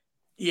 Right.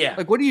 Yeah.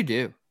 Like, what do you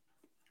do?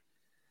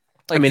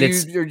 Like, I mean,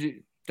 it's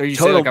you say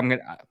total- like, I'm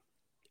going to,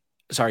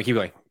 Sorry, keep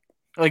going.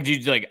 like, do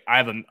you like,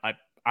 I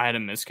had a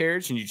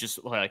miscarriage and you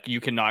just like, you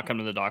cannot come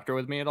to the doctor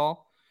with me at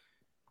all.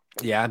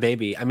 Yeah,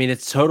 baby. I mean,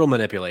 it's total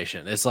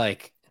manipulation. It's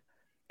like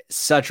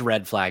such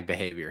red flag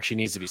behavior. She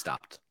needs to be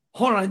stopped.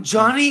 Hold on.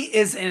 Johnny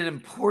is an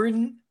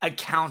important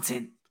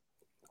accountant.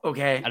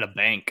 Okay. At a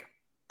bank.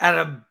 At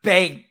a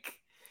bank.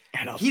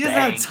 He doesn't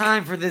have bank.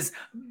 time for this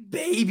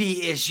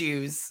baby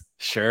issues.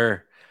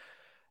 Sure.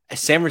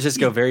 San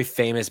Francisco, very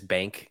famous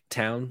bank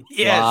town.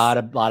 Yes.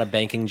 Lot of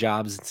banking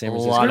jobs in San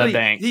Francisco. lot of Really,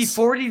 banks. the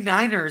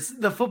 49ers,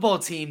 the football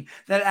team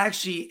that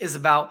actually is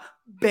about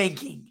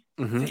banking.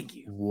 Thank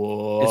you.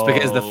 Whoa. It's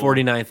because the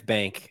 49th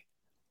bank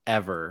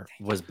ever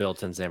was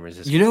built in San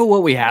Francisco. You know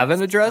what we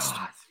haven't addressed?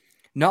 God.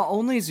 Not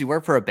only does he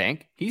work for a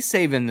bank, he's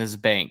saving this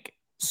bank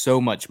so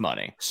much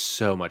money.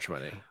 So much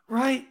money.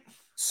 Right?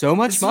 So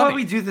much This money. is why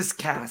we do this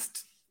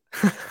cast.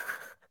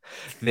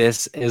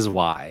 This is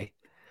why.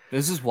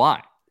 This is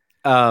why.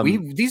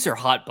 These are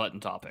hot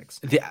button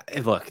topics.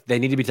 Look, they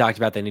need to be talked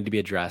about. They need to be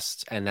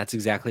addressed. And that's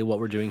exactly what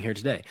we're doing here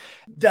today.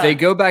 They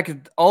go back.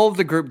 All of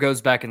the group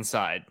goes back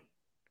inside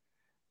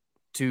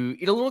to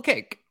eat a little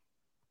cake.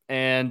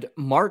 And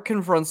Mark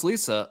confronts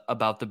Lisa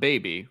about the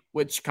baby,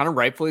 which kind of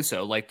rightfully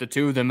so. Like the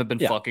two of them have been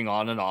fucking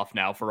on and off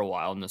now for a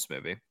while in this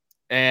movie.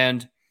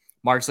 And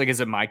Mark's like,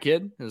 is it my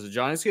kid? Is it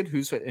Johnny's kid?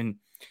 Who's it? And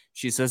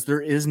she says,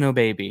 there is no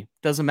baby.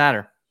 Doesn't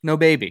matter. No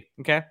baby.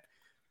 Okay.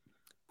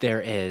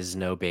 There is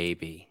no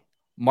baby.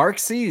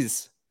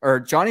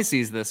 Johnny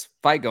sees this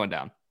fight going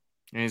down.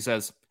 And he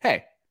says,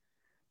 hey,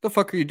 the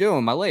fuck are you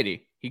doing, my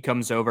lady? He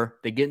comes over.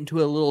 They get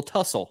into a little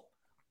tussle,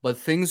 but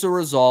things are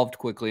resolved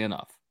quickly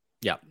enough.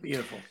 Yeah.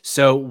 Beautiful.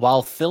 So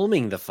while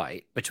filming the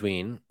fight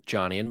between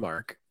Johnny and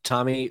Mark,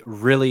 Tommy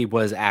really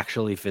was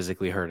actually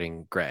physically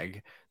hurting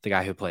Greg, the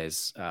guy who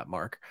plays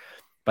Mark.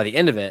 By the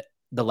end of it,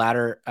 the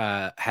latter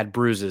had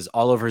bruises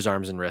all over his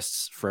arms and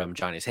wrists from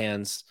Johnny's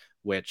hands,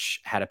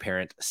 which had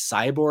apparent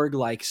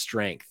cyborg-like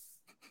strength.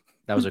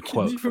 That was a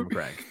quote from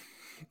Greg.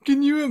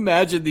 Can you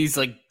imagine these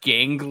like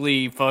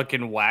gangly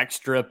fucking wax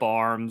strip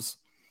arms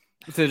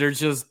that are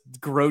just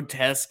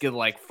grotesque and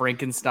like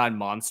Frankenstein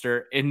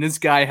monster? And this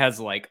guy has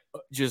like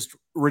just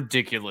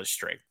ridiculous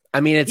strength.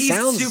 I mean, He's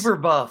sounds super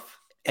buff.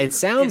 It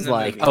sounds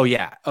like, movie.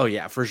 oh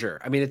yeah, for sure.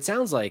 I mean, it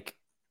sounds like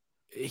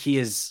he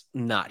is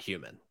not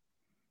human.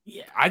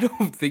 Yeah. I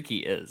don't think he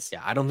is.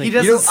 Yeah, I don't think He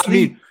doesn't I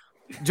mean,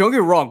 don't get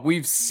me wrong.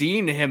 We've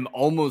seen him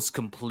almost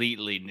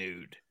completely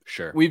nude.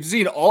 Sure. We've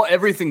seen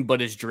everything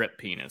but his drip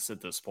penis at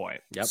this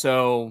point. Yep.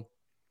 So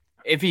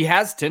if he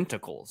has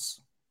tentacles,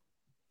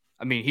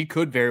 I mean, he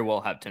could very well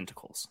have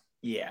tentacles.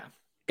 Yeah.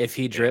 If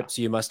he drips,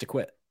 you must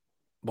acquit.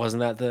 Wasn't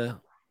that the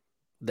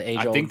age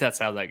old? I think that's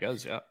how that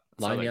goes. Yeah.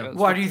 Line, yeah.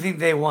 Why do you think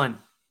they won?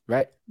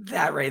 Right.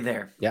 That right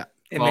there. Yeah.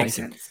 It makes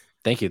sense.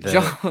 Thank you.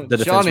 The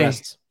defense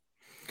rests.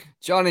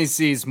 Johnny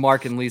sees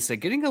Mark and Lisa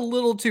getting a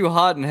little too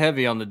hot and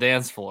heavy on the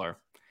dance floor,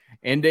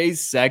 and a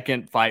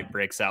second fight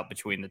breaks out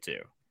between the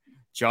two.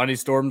 Johnny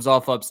storms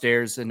off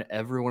upstairs, and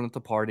everyone at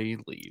the party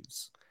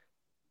leaves.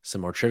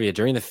 Some more trivia.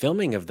 During the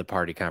filming of the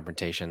party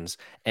confrontations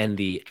and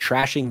the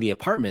trashing the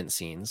apartment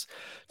scenes,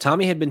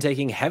 Tommy had been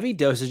taking heavy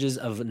dosages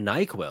of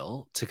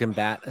NyQuil to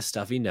combat a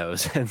stuffy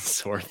nose and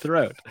sore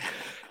throat,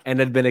 and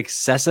had been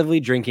excessively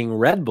drinking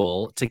Red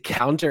Bull to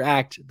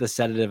counteract the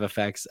sedative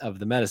effects of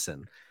the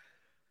medicine.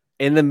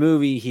 In the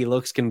movie, he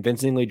looks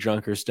convincingly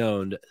drunk or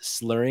stoned,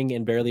 slurring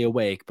and barely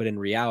awake, but in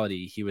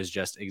reality, he was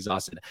just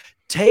exhausted.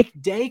 Take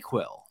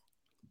Dayquil,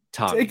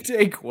 Tommy.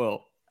 Take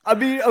Dayquil. I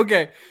mean,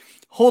 okay,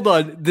 hold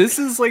on. This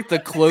is like the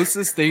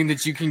closest thing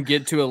that you can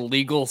get to a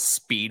legal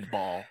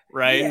speedball,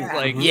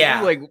 right? He's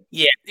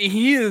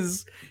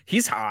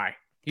high.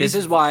 This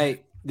is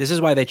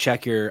why they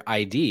check your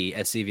ID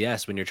at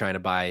CVS when you're trying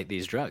to buy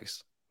these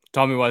drugs.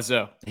 Tell me why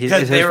so.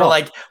 Because they were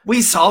like,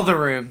 we saw the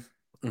room,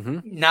 Mm-hmm.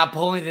 not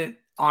pulling it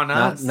on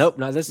us. Nope,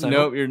 not this time.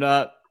 Nope, you're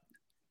not.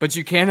 But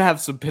you can have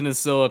some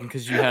penicillin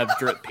because you have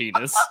drip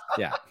penis.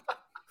 Yeah.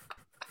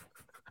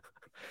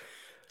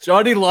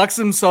 Johnny locks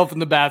himself in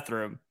the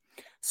bathroom.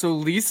 So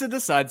Lisa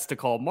decides to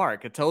call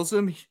Mark. It tells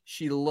him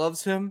she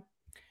loves him.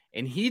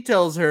 And he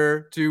tells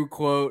her to,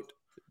 quote,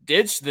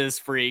 ditch this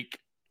freak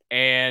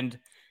and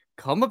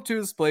come up to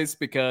his place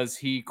because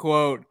he,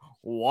 quote,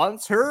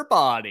 wants her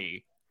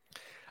body.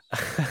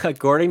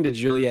 According to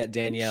Juliet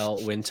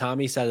Danielle, when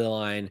Tommy said the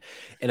line,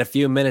 "In a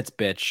few minutes,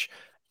 bitch,"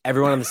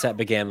 everyone on the set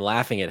began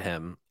laughing at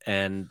him.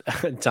 And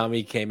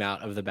Tommy came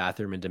out of the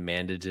bathroom and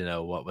demanded to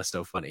know what was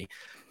so funny.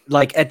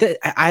 Like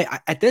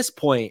at this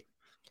point,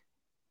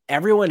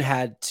 everyone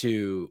had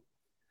to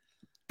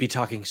be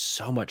talking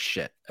so much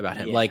shit about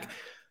him. Yeah. Like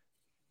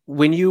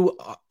when you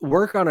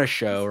work on a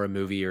show or a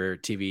movie or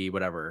TV,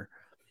 whatever,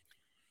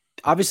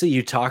 obviously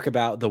you talk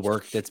about the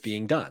work that's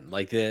being done.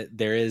 Like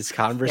there is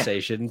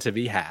conversation to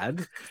be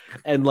had.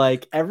 And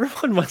like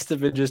everyone must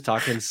have been just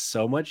talking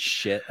so much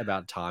shit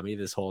about Tommy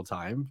this whole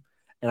time.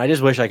 And I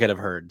just wish I could have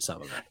heard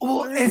some of it.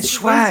 Well, and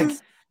Swag,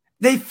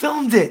 they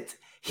filmed it.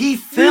 He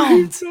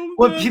filmed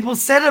what people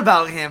said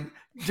about him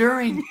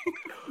during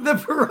the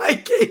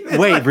Parade game.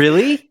 Wait,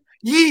 really?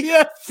 He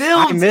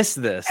filmed I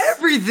missed this.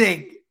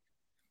 everything.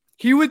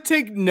 He would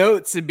take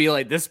notes and be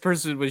like, this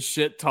person was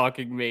shit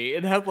talking me,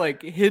 and have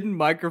like hidden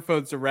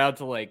microphones around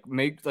to like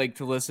make like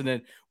to listen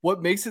in.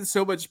 What makes it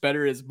so much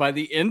better is by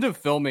the end of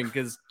filming,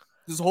 because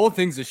this whole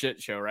thing's a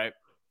shit show, right?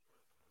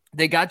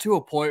 they got to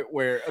a point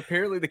where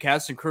apparently the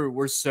cast and crew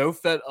were so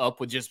fed up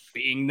with just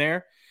being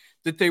there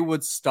that they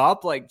would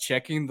stop like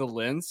checking the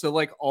lens. So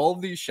like all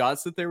of these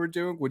shots that they were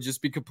doing would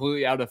just be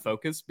completely out of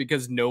focus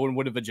because no one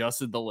would have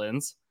adjusted the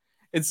lens.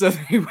 And so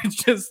they would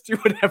just do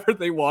whatever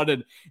they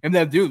wanted. And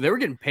then, dude, they were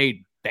getting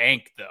paid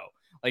bank though.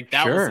 Like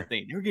that was the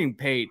thing. They were getting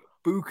paid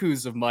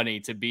bukus of money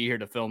to be here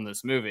to film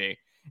this movie.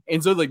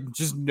 And so like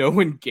just no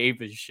one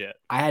gave a shit.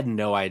 I had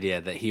no idea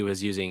that he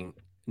was using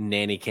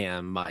nanny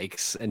cam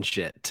mics and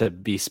shit to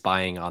be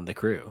spying on the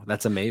crew.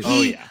 That's amazing.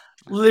 He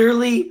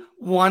literally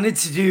wanted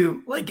to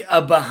do like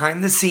a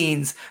behind the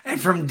scenes,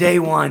 and from day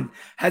one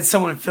had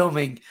someone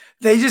filming.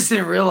 They just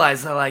didn't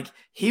realize that like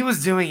he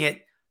was doing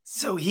it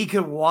so he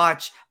could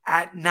watch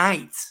at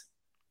night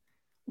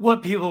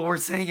what people were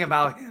saying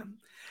about him.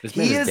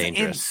 He is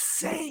dangerous.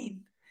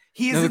 Insane.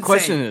 He is now, the insane.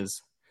 question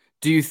is,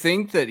 do you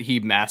think that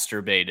he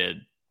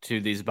masturbated to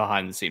these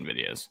behind the scene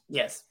videos?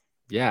 Yes.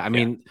 Yeah, I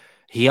mean,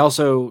 he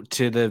also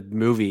to the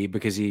movie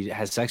because he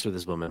has sex with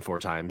this woman 4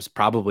 times,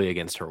 probably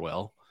against her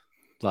will.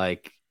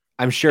 Like,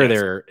 I'm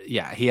sure he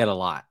had a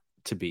lot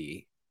to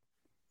be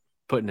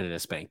putting in a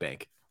spank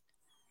bank.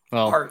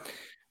 Well,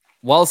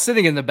 while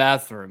sitting in the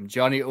bathroom,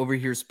 Johnny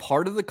overhears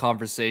part of the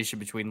conversation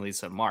between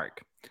Lisa and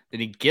Mark.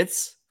 Then he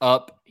gets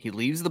up, he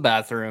leaves the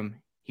bathroom,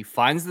 he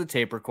finds the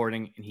tape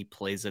recording, and he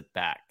plays it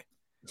back.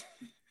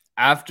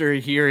 After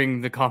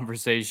hearing the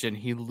conversation,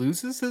 he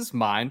loses his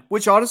mind,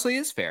 which honestly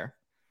is fair.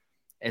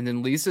 And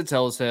then Lisa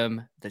tells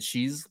him that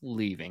she's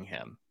leaving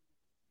him.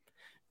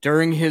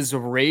 During his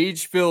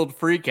rage-filled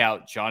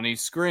freakout, Johnny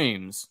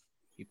screams.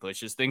 He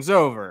pushes things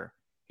over.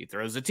 He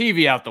throws the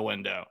TV out the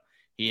window.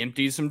 He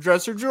empties some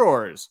dresser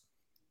drawers.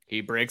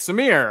 He breaks a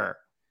mirror.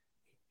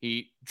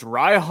 He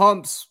dry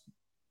humps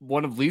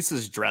one of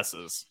Lisa's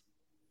dresses.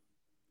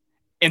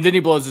 And then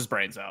he blows his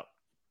brains out.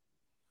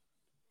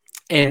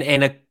 And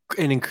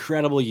an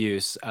incredible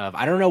use of,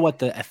 I don't know what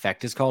the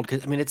effect is called,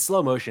 because I mean it's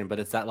slow motion, but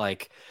it's that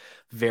like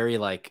very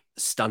like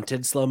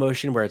stunted slow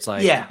motion where it's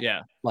like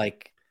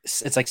like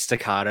it's like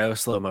staccato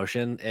slow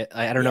motion.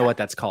 I don't know what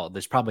that's called.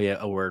 There's probably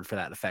a word for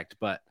that effect,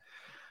 but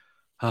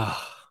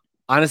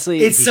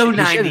honestly, it's he so should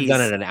have 90s.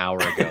 done it an hour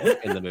ago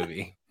in the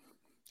movie.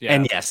 Yeah.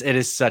 And yes, it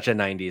is such a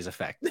 90s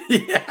effect.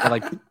 Yeah.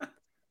 Like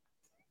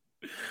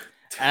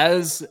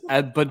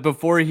but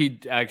before he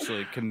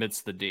actually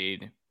commits the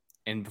deed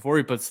and before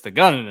he puts the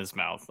gun in his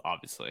mouth,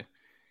 obviously,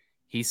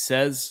 he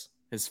says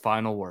his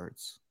final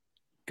words.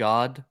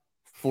 God,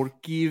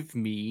 forgive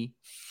me.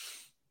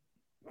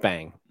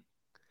 Bang.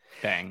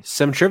 Bang.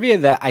 Some trivia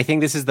that I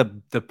think this is the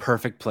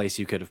perfect place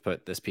you could have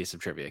put this piece of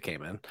trivia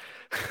came in.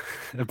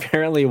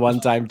 Apparently one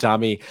time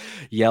Tommy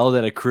yelled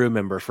at a crew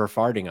member for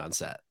farting on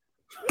set.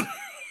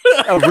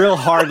 A real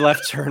hard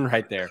left turn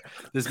right there.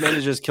 This man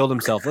has just killed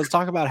himself. Let's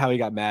talk about how he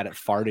got mad at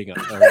farting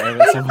or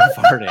at someone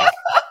farting.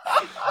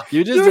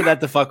 You just did that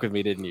to fuck with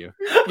me, didn't you?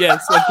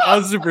 Yes,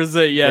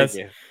 1,000%. Yes.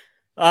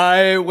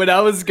 When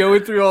I was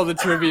going through all the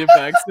trivia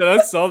facts and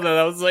I saw that,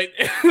 I was like,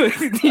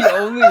 the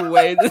only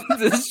way that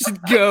this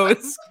should go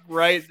is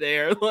right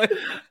there. Like,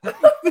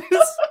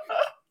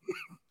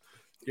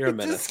 you're a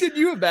menace. Can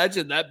you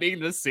imagine that being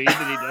the scene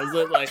that he does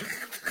it? Like,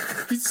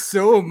 he's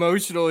so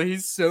emotional.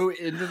 He's so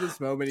into this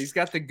moment. He's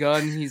got the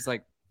gun. He's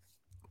like,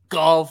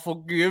 God,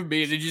 forgive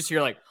me. And you just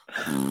hear like,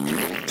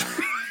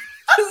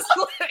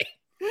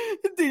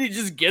 then he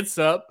just gets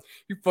up.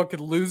 He fucking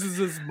loses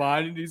his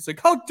mind. And he's like,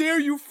 how dare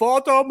you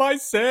fart on my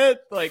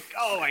set? Like,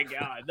 oh my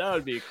God, that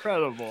would be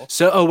incredible.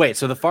 So,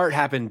 so the fart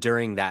happened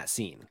during that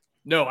scene.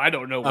 No, I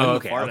don't know when the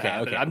fart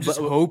happened. Okay. I'm just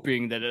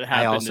hoping that it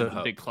happened in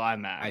the big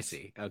climax. I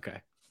see.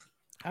 Okay.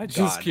 I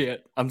just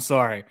can't. I'm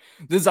sorry.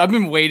 I've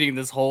been waiting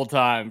this whole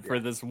time for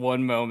this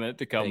one moment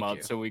to come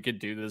up so we could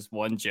do this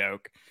one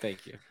joke.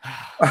 Thank you.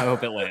 I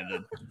hope it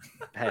landed.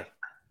 Hey,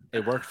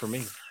 it worked for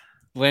me.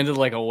 Landed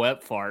like a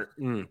wet fart.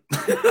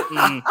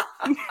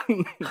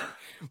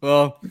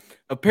 Well,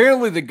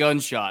 apparently the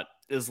gunshot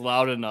is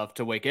loud enough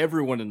to wake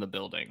everyone in the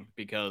building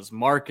because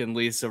Mark and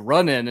Lisa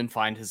run in and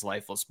find his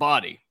lifeless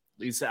body.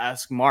 Lisa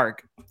asks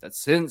Mark that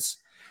since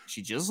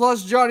she just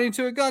lost Johnny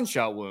to a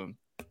gunshot wound,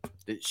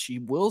 that she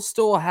will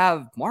still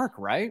have Mark,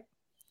 right?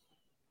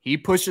 He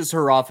pushes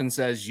her off and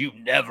says, you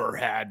never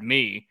had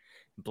me.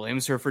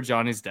 Blames her for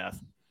Johnny's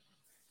death.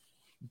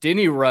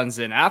 Denny runs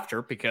in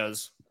after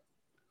because,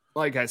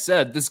 like I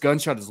said, this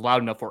gunshot is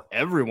loud enough for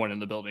everyone in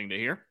the building to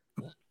hear.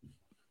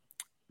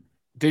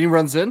 Denny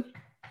runs in.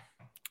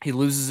 He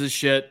loses his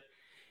shit.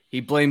 He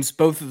blames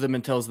both of them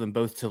and tells them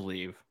both to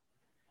leave.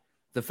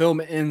 The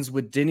film ends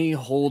with Denny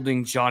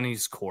holding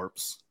Johnny's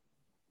corpse,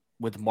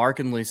 with Mark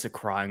and Lisa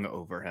crying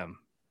over him.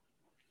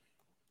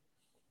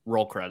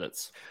 Roll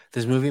credits.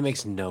 This movie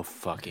makes no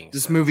fucking sense.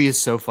 This movie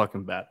is so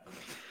fucking bad.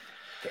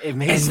 It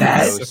makes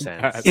no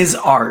sense. Is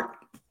art.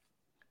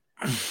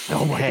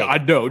 Oh my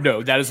God.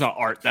 No, that is not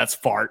art. That's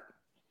fart.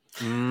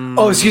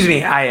 Oh, excuse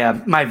me.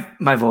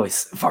 My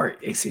voice. Fart.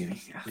 Excuse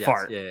me. Yes,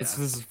 fart. Yeah. This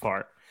is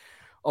fart.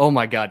 Oh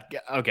my God.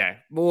 Okay.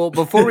 Well,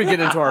 before we get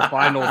into our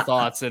final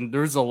thoughts, and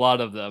there's a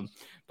lot of them,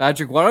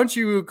 Patrick, why don't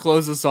you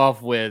close us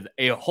off with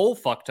a whole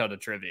fuck ton of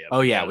trivia? Oh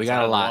yeah, we because I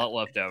got have a lot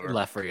left over.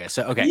 left for you guys.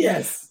 So okay,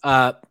 Yes.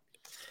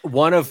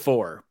 one of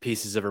 4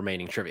 pieces of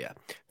remaining trivia.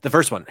 The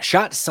first one,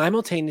 shot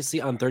simultaneously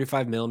on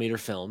 35mm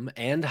film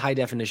and high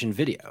definition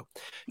video.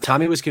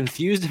 Tommy was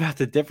confused about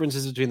the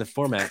differences between the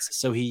formats,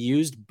 so he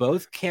used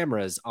both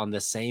cameras on the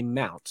same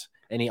mount.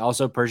 And he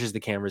also purchased the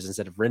cameras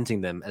instead of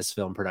renting them as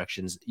film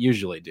productions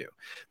usually do,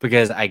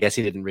 because I guess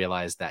he didn't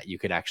realize that you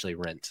could actually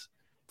rent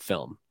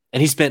film. And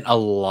he spent a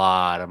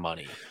lot of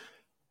money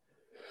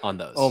on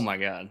those. Oh my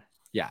God.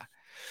 Yeah.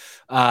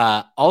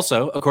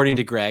 Also, according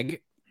to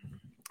Greg,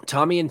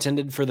 Tommy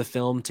intended for the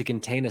film to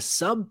contain a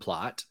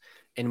subplot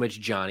in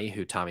which Johnny,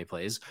 who Tommy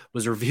plays,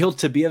 was revealed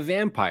to be a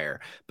vampire.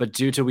 But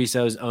due to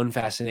Wiseau's own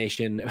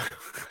fascination,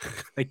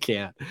 I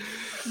can't.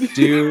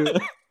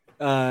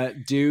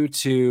 Due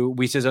to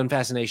Wiseau's own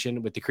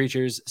fascination with the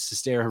creatures,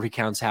 Sestero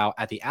recounts how,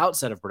 at the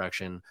outset of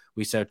production,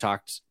 Wiseau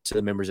talked to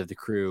the members of the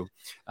crew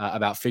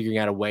about figuring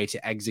out a way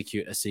to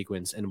execute a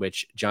sequence in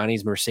which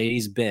Johnny's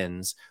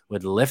Mercedes-Benz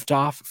would lift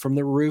off from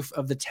the roof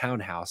of the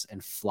townhouse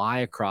and fly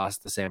across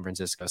the San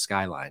Francisco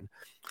skyline,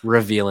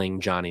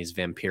 revealing Johnny's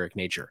vampiric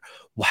nature.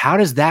 Well, how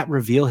does that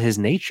reveal his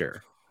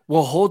nature?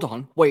 Well, hold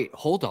on. Wait,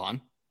 hold on.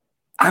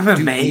 I'm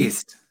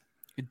amazed.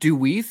 Do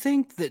we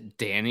think that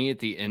Danny at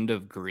the end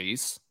of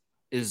Grease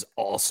is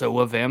also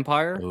a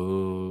vampire?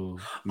 Ooh,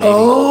 maybe.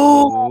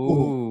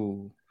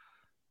 Oh,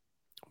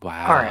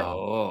 Wow. all right.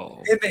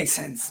 Oh. It makes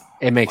sense.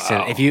 It makes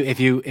Wow. sense. If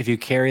you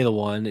carry the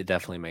one, it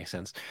definitely makes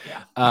sense.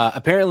 Yeah.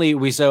 Apparently,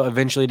 Wiseau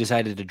eventually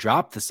decided to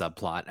drop the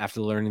subplot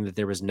after learning that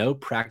there was no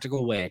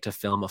practical way to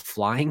film a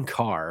flying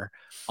car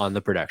on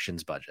the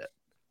production's budget.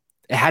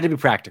 It had to be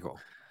practical,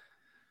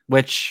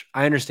 which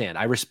I understand.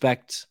 I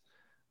respect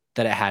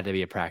that it had to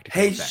be a practical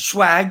Hey, effect.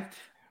 Swag.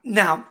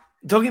 Now,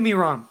 don't get me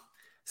wrong.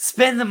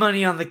 Spend the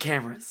money on the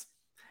cameras,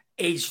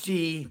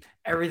 HD,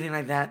 everything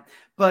like that.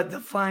 But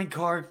the flying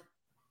car,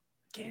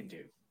 can't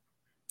do.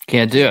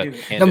 Can't do it.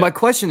 Can't Now, do my it.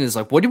 question is,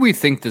 like, what do we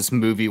think this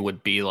movie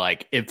would be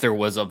like if there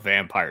was a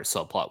vampire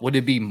subplot? Would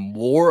it be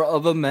more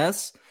of a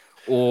mess,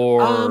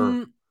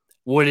 or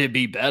would it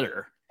be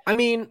better? I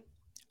mean,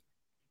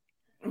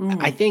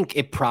 I think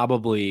it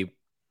probably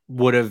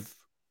would have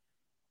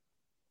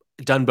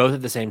done both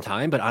at the same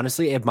time, but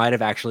honestly, it might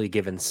have actually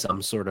given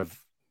some sort of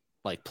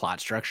like plot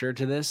structure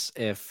to this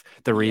if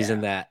the reason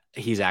that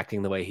he's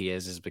acting the way he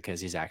is because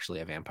he's actually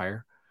a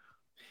vampire,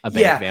 a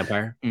bad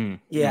vampire.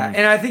 Yeah,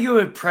 and I think it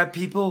would prep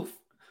people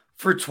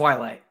for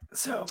Twilight.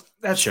 So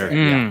that's Sure.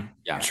 fair.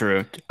 Yeah.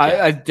 True.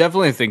 I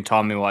definitely think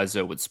Tommy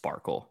Wiseau would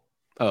sparkle.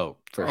 Oh,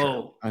 for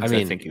sure. I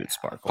mean, think he would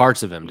sparkle.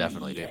 Parts of him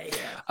definitely do.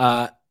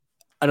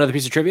 Another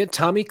piece of trivia: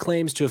 Tommy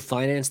claims to have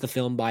financed the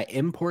film by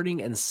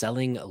importing and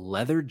selling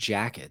leather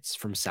jackets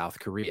from South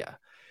Korea.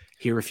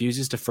 He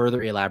refuses to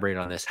further elaborate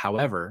on this.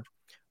 However,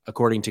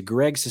 according to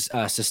Greg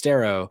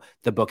Sestero,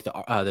 the book,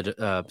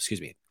 excuse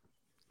me,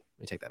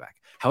 let me take that back.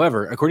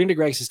 However, according to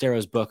Greg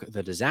Sestero's book,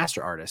 The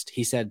Disaster Artist,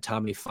 he said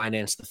Tommy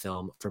financed the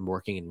film from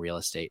working in real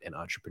estate and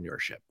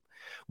entrepreneurship,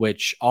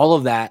 which all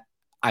of that,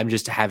 I'm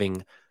just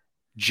having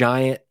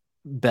giant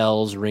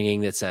bells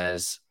ringing that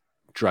says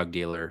drug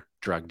dealer,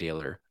 drug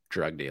dealer,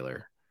 drug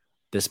dealer.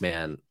 This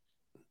man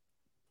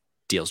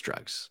deals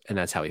drugs, and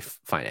that's how he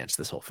financed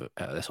this whole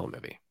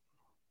movie.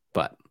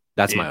 But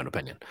that's my own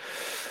opinion.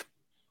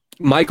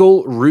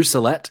 Michael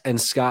Rousselet and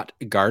Scott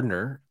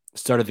Gardner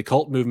started the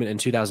cult movement in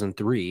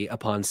 2003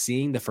 upon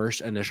seeing the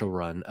first initial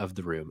run of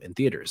The Room in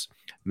theaters.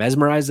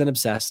 Mesmerized and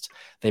obsessed,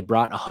 they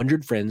brought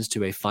 100 friends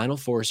to a final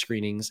 4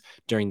 screenings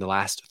during the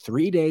last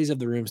 3 days of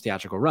The Room's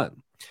theatrical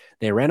run.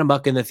 They ran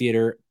amok in the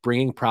theater,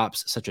 bringing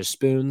props such as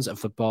spoons, a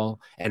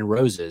football, and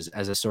roses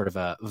as a sort of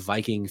a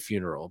Viking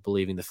funeral,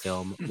 believing the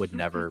film would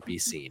never be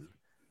seen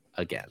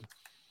again.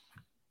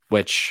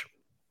 Which,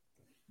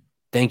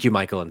 thank you,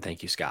 Michael, and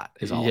thank you, Scott,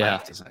 is all I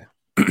have to say.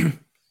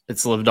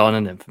 It's lived on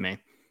in infamy.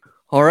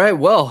 All right,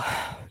 well,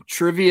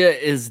 trivia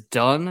is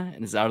done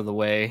and is out of the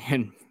way,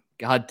 and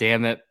god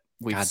damn it,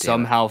 we've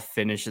somehow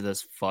finished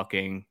this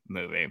fucking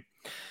movie.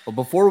 But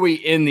before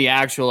we end the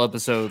actual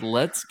episode,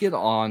 let's get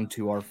on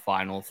to our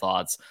final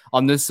thoughts.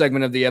 On this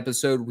segment of the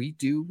episode,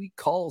 we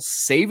call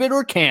Save It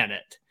or Can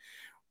It.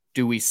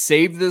 Do we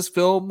save this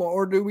film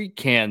or do we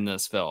can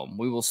this film?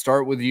 We will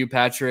start with you,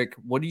 Patrick.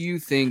 What do you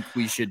think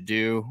we should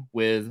do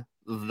with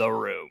The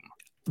Room?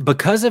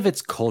 Because of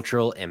its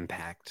cultural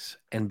impact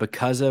and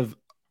because of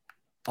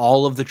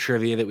all of the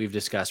trivia that we've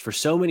discussed, for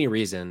so many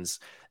reasons,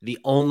 the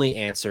only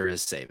answer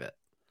is save it.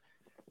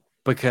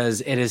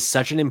 Because it is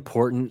such an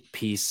important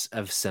piece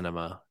of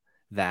cinema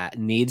that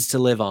needs to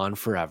live on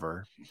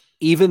forever,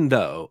 even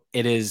though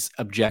it is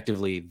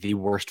objectively the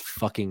worst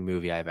fucking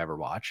movie I've ever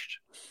watched.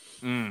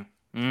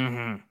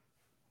 Mm-hmm.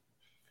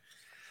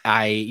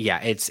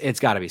 It's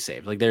got to be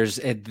saved. Like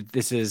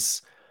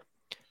this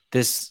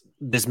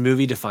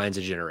movie defines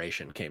a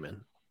generation,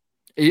 Cayman.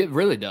 It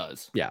really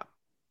does. Yeah,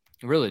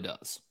 it really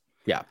does.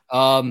 Yeah.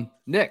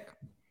 Nick,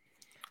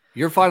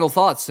 your final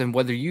thoughts and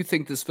whether you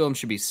think this film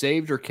should be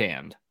saved or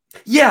canned.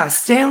 Yeah,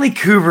 Stanley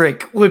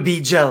Kubrick would be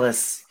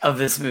jealous of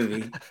this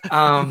movie.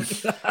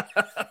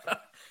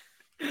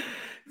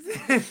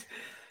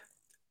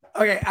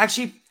 Okay,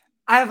 actually,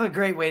 I have a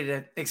great way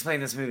to explain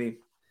this movie.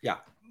 Yeah.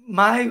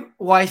 My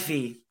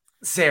wifey,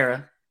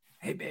 Sarah.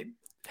 Hey, babe.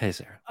 Hey,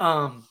 Sarah.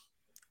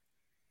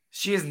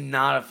 She is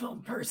not a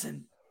film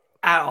person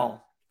at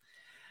all.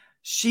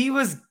 She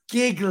was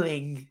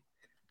giggling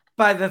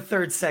by the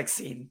third sex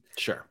scene.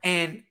 Sure.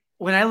 And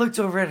when I looked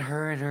over at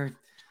her and her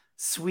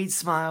sweet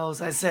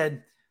smiles, I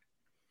said,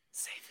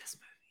 save this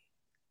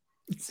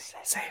movie.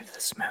 Save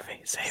this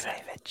movie. Save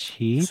it.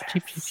 Cheap.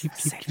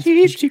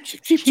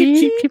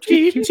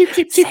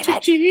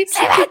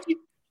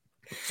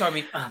 So, I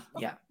mean,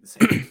 yeah.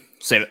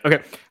 Save it.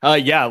 Okay.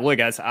 Yeah, look,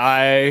 guys,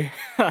 I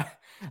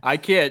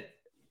can't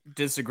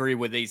disagree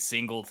with a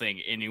single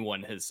thing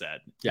anyone has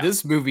said. Yeah.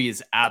 This movie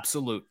is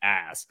absolute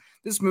ass.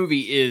 This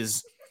movie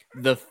is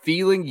the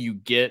feeling you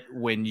get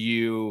when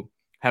you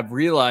have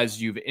realized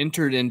you've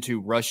entered into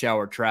rush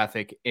hour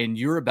traffic and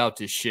you're about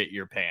to shit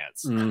your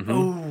pants.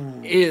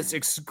 Mm-hmm. It is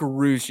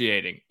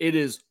excruciating. It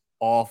is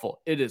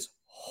awful. It is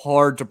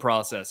hard to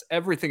process.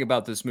 Everything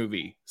about this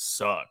movie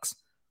sucks.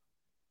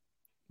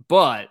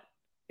 But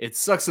it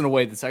sucks in a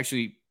way that's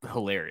actually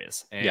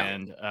hilarious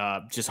and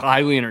just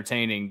highly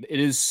entertaining. It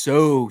is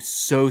so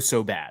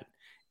bad.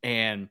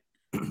 And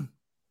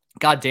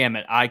God damn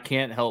it, I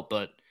can't help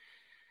but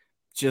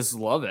just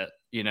love it,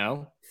 you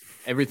know?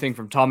 Everything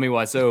from Tommy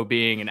Wiseau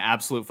being an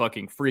absolute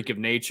fucking freak of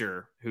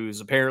nature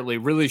who's apparently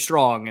really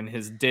strong and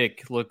his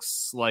dick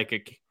looks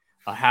like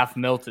a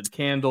half-melted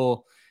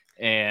candle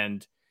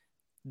and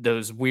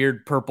those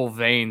weird purple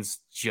veins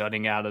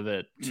jutting out of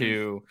it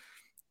to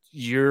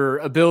your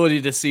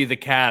ability to see the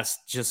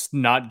cast just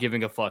not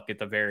giving a fuck at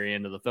the very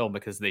end of the film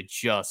because they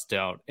just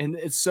don't. And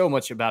it's so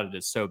much about it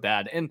is so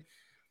bad. And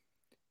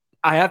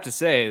I have to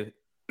say,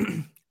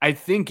 I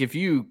think if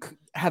you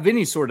have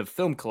any sort of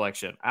film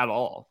collection at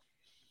all,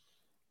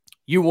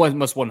 you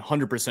must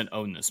 100%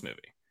 own this movie.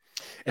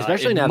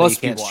 Especially now that you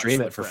can't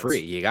stream it for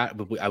free.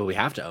 We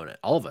have to own it.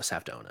 All of us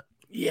have to own it.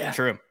 Yeah.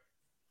 True.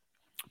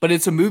 But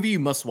it's a movie you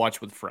must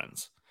watch with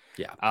friends.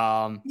 Yeah.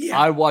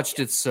 I watched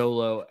it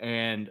solo,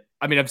 and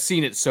I mean, I've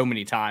seen it so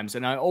many times,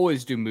 and I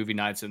always do movie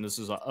nights, and this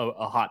is a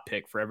hot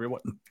pick for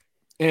everyone.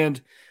 And,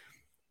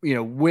 you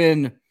know,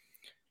 when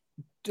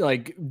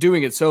like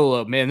doing it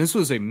solo, man, this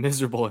was a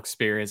miserable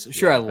experience.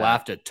 Sure, I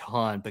laughed a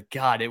ton, but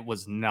God, it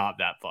was not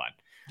that fun.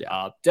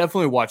 Yeah.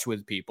 Definitely watch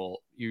with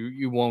people.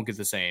 You won't get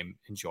the same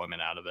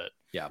enjoyment out of it.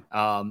 Yeah.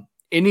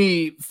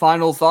 Any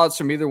final thoughts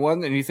from either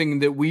one? Anything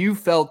that you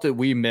felt that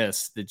we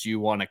missed that you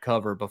want to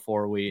cover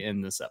before we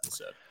end this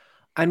episode?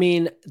 I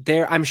mean,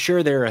 I'm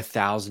sure there are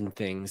 1,000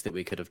 things that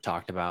we could have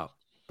talked about,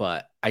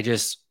 but I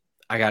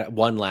got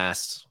one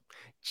last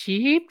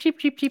cheap.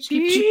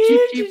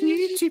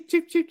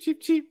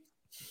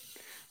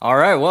 All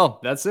right, well,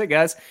 that's it,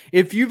 guys.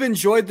 If you've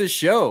enjoyed the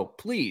show,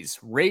 please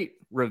rate,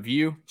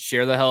 review,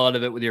 share the hell out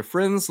of it with your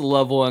friends,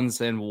 loved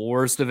ones, and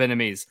worst of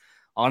enemies.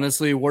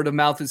 Honestly, word of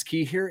mouth is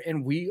key here,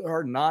 and we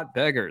are not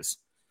beggars.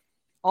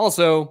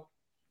 Also,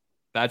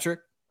 Patrick,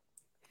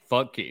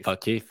 fuck Keith.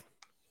 Fuck Keith.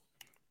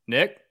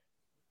 Nick,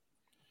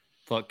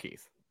 fuck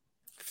Keith.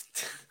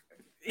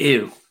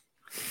 Ew.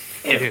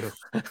 Ew.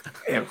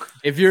 Ew.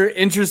 If you're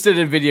interested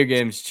in video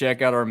games,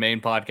 check out our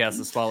main podcast,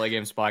 the Spotlight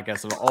Games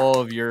Podcast, on all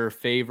of your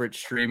favorite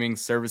streaming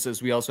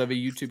services. We also have a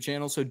YouTube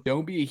channel, so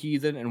don't be a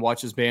heathen and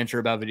watch us banter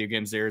about video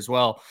games there as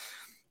well.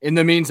 In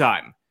the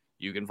meantime,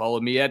 you can follow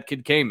me at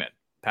Kid Cayman,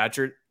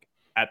 Patrick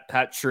at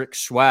Patrick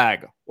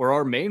Schwag, or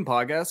our main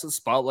podcast is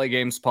Spotlight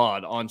Games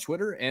Pod on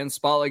Twitter and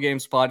Spotlight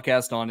Games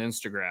Podcast on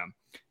Instagram.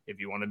 If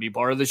you want to be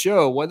part of the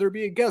show, whether it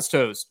be a guest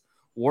host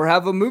or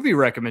have a movie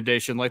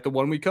recommendation like the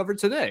one we covered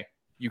today,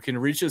 you can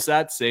reach us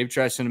at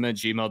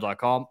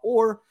savetrashcinema@gmail.com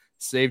or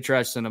Save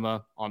Trash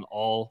Cinema on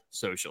all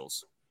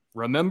socials.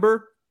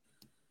 Remember,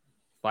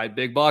 fight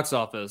big box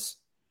office.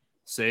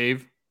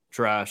 Save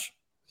Trash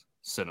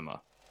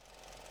Cinema.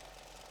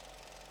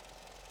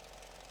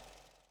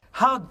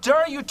 How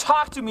dare you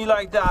talk to me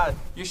like that?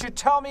 You should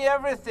tell me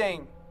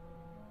everything.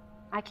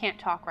 I can't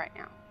talk right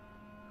now.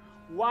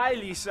 Why,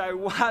 Lisa?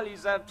 Why,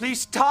 Lisa?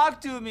 Please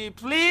talk to me,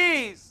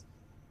 please.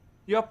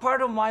 You're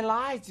part of my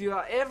life. You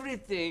are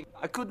everything.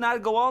 I could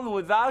not go on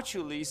without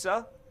you,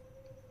 Lisa.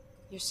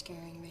 You're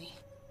scaring me.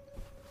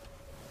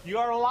 You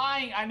are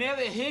lying. I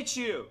never hit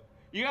you.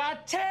 You are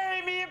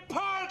tearing me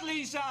apart,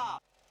 Lisa.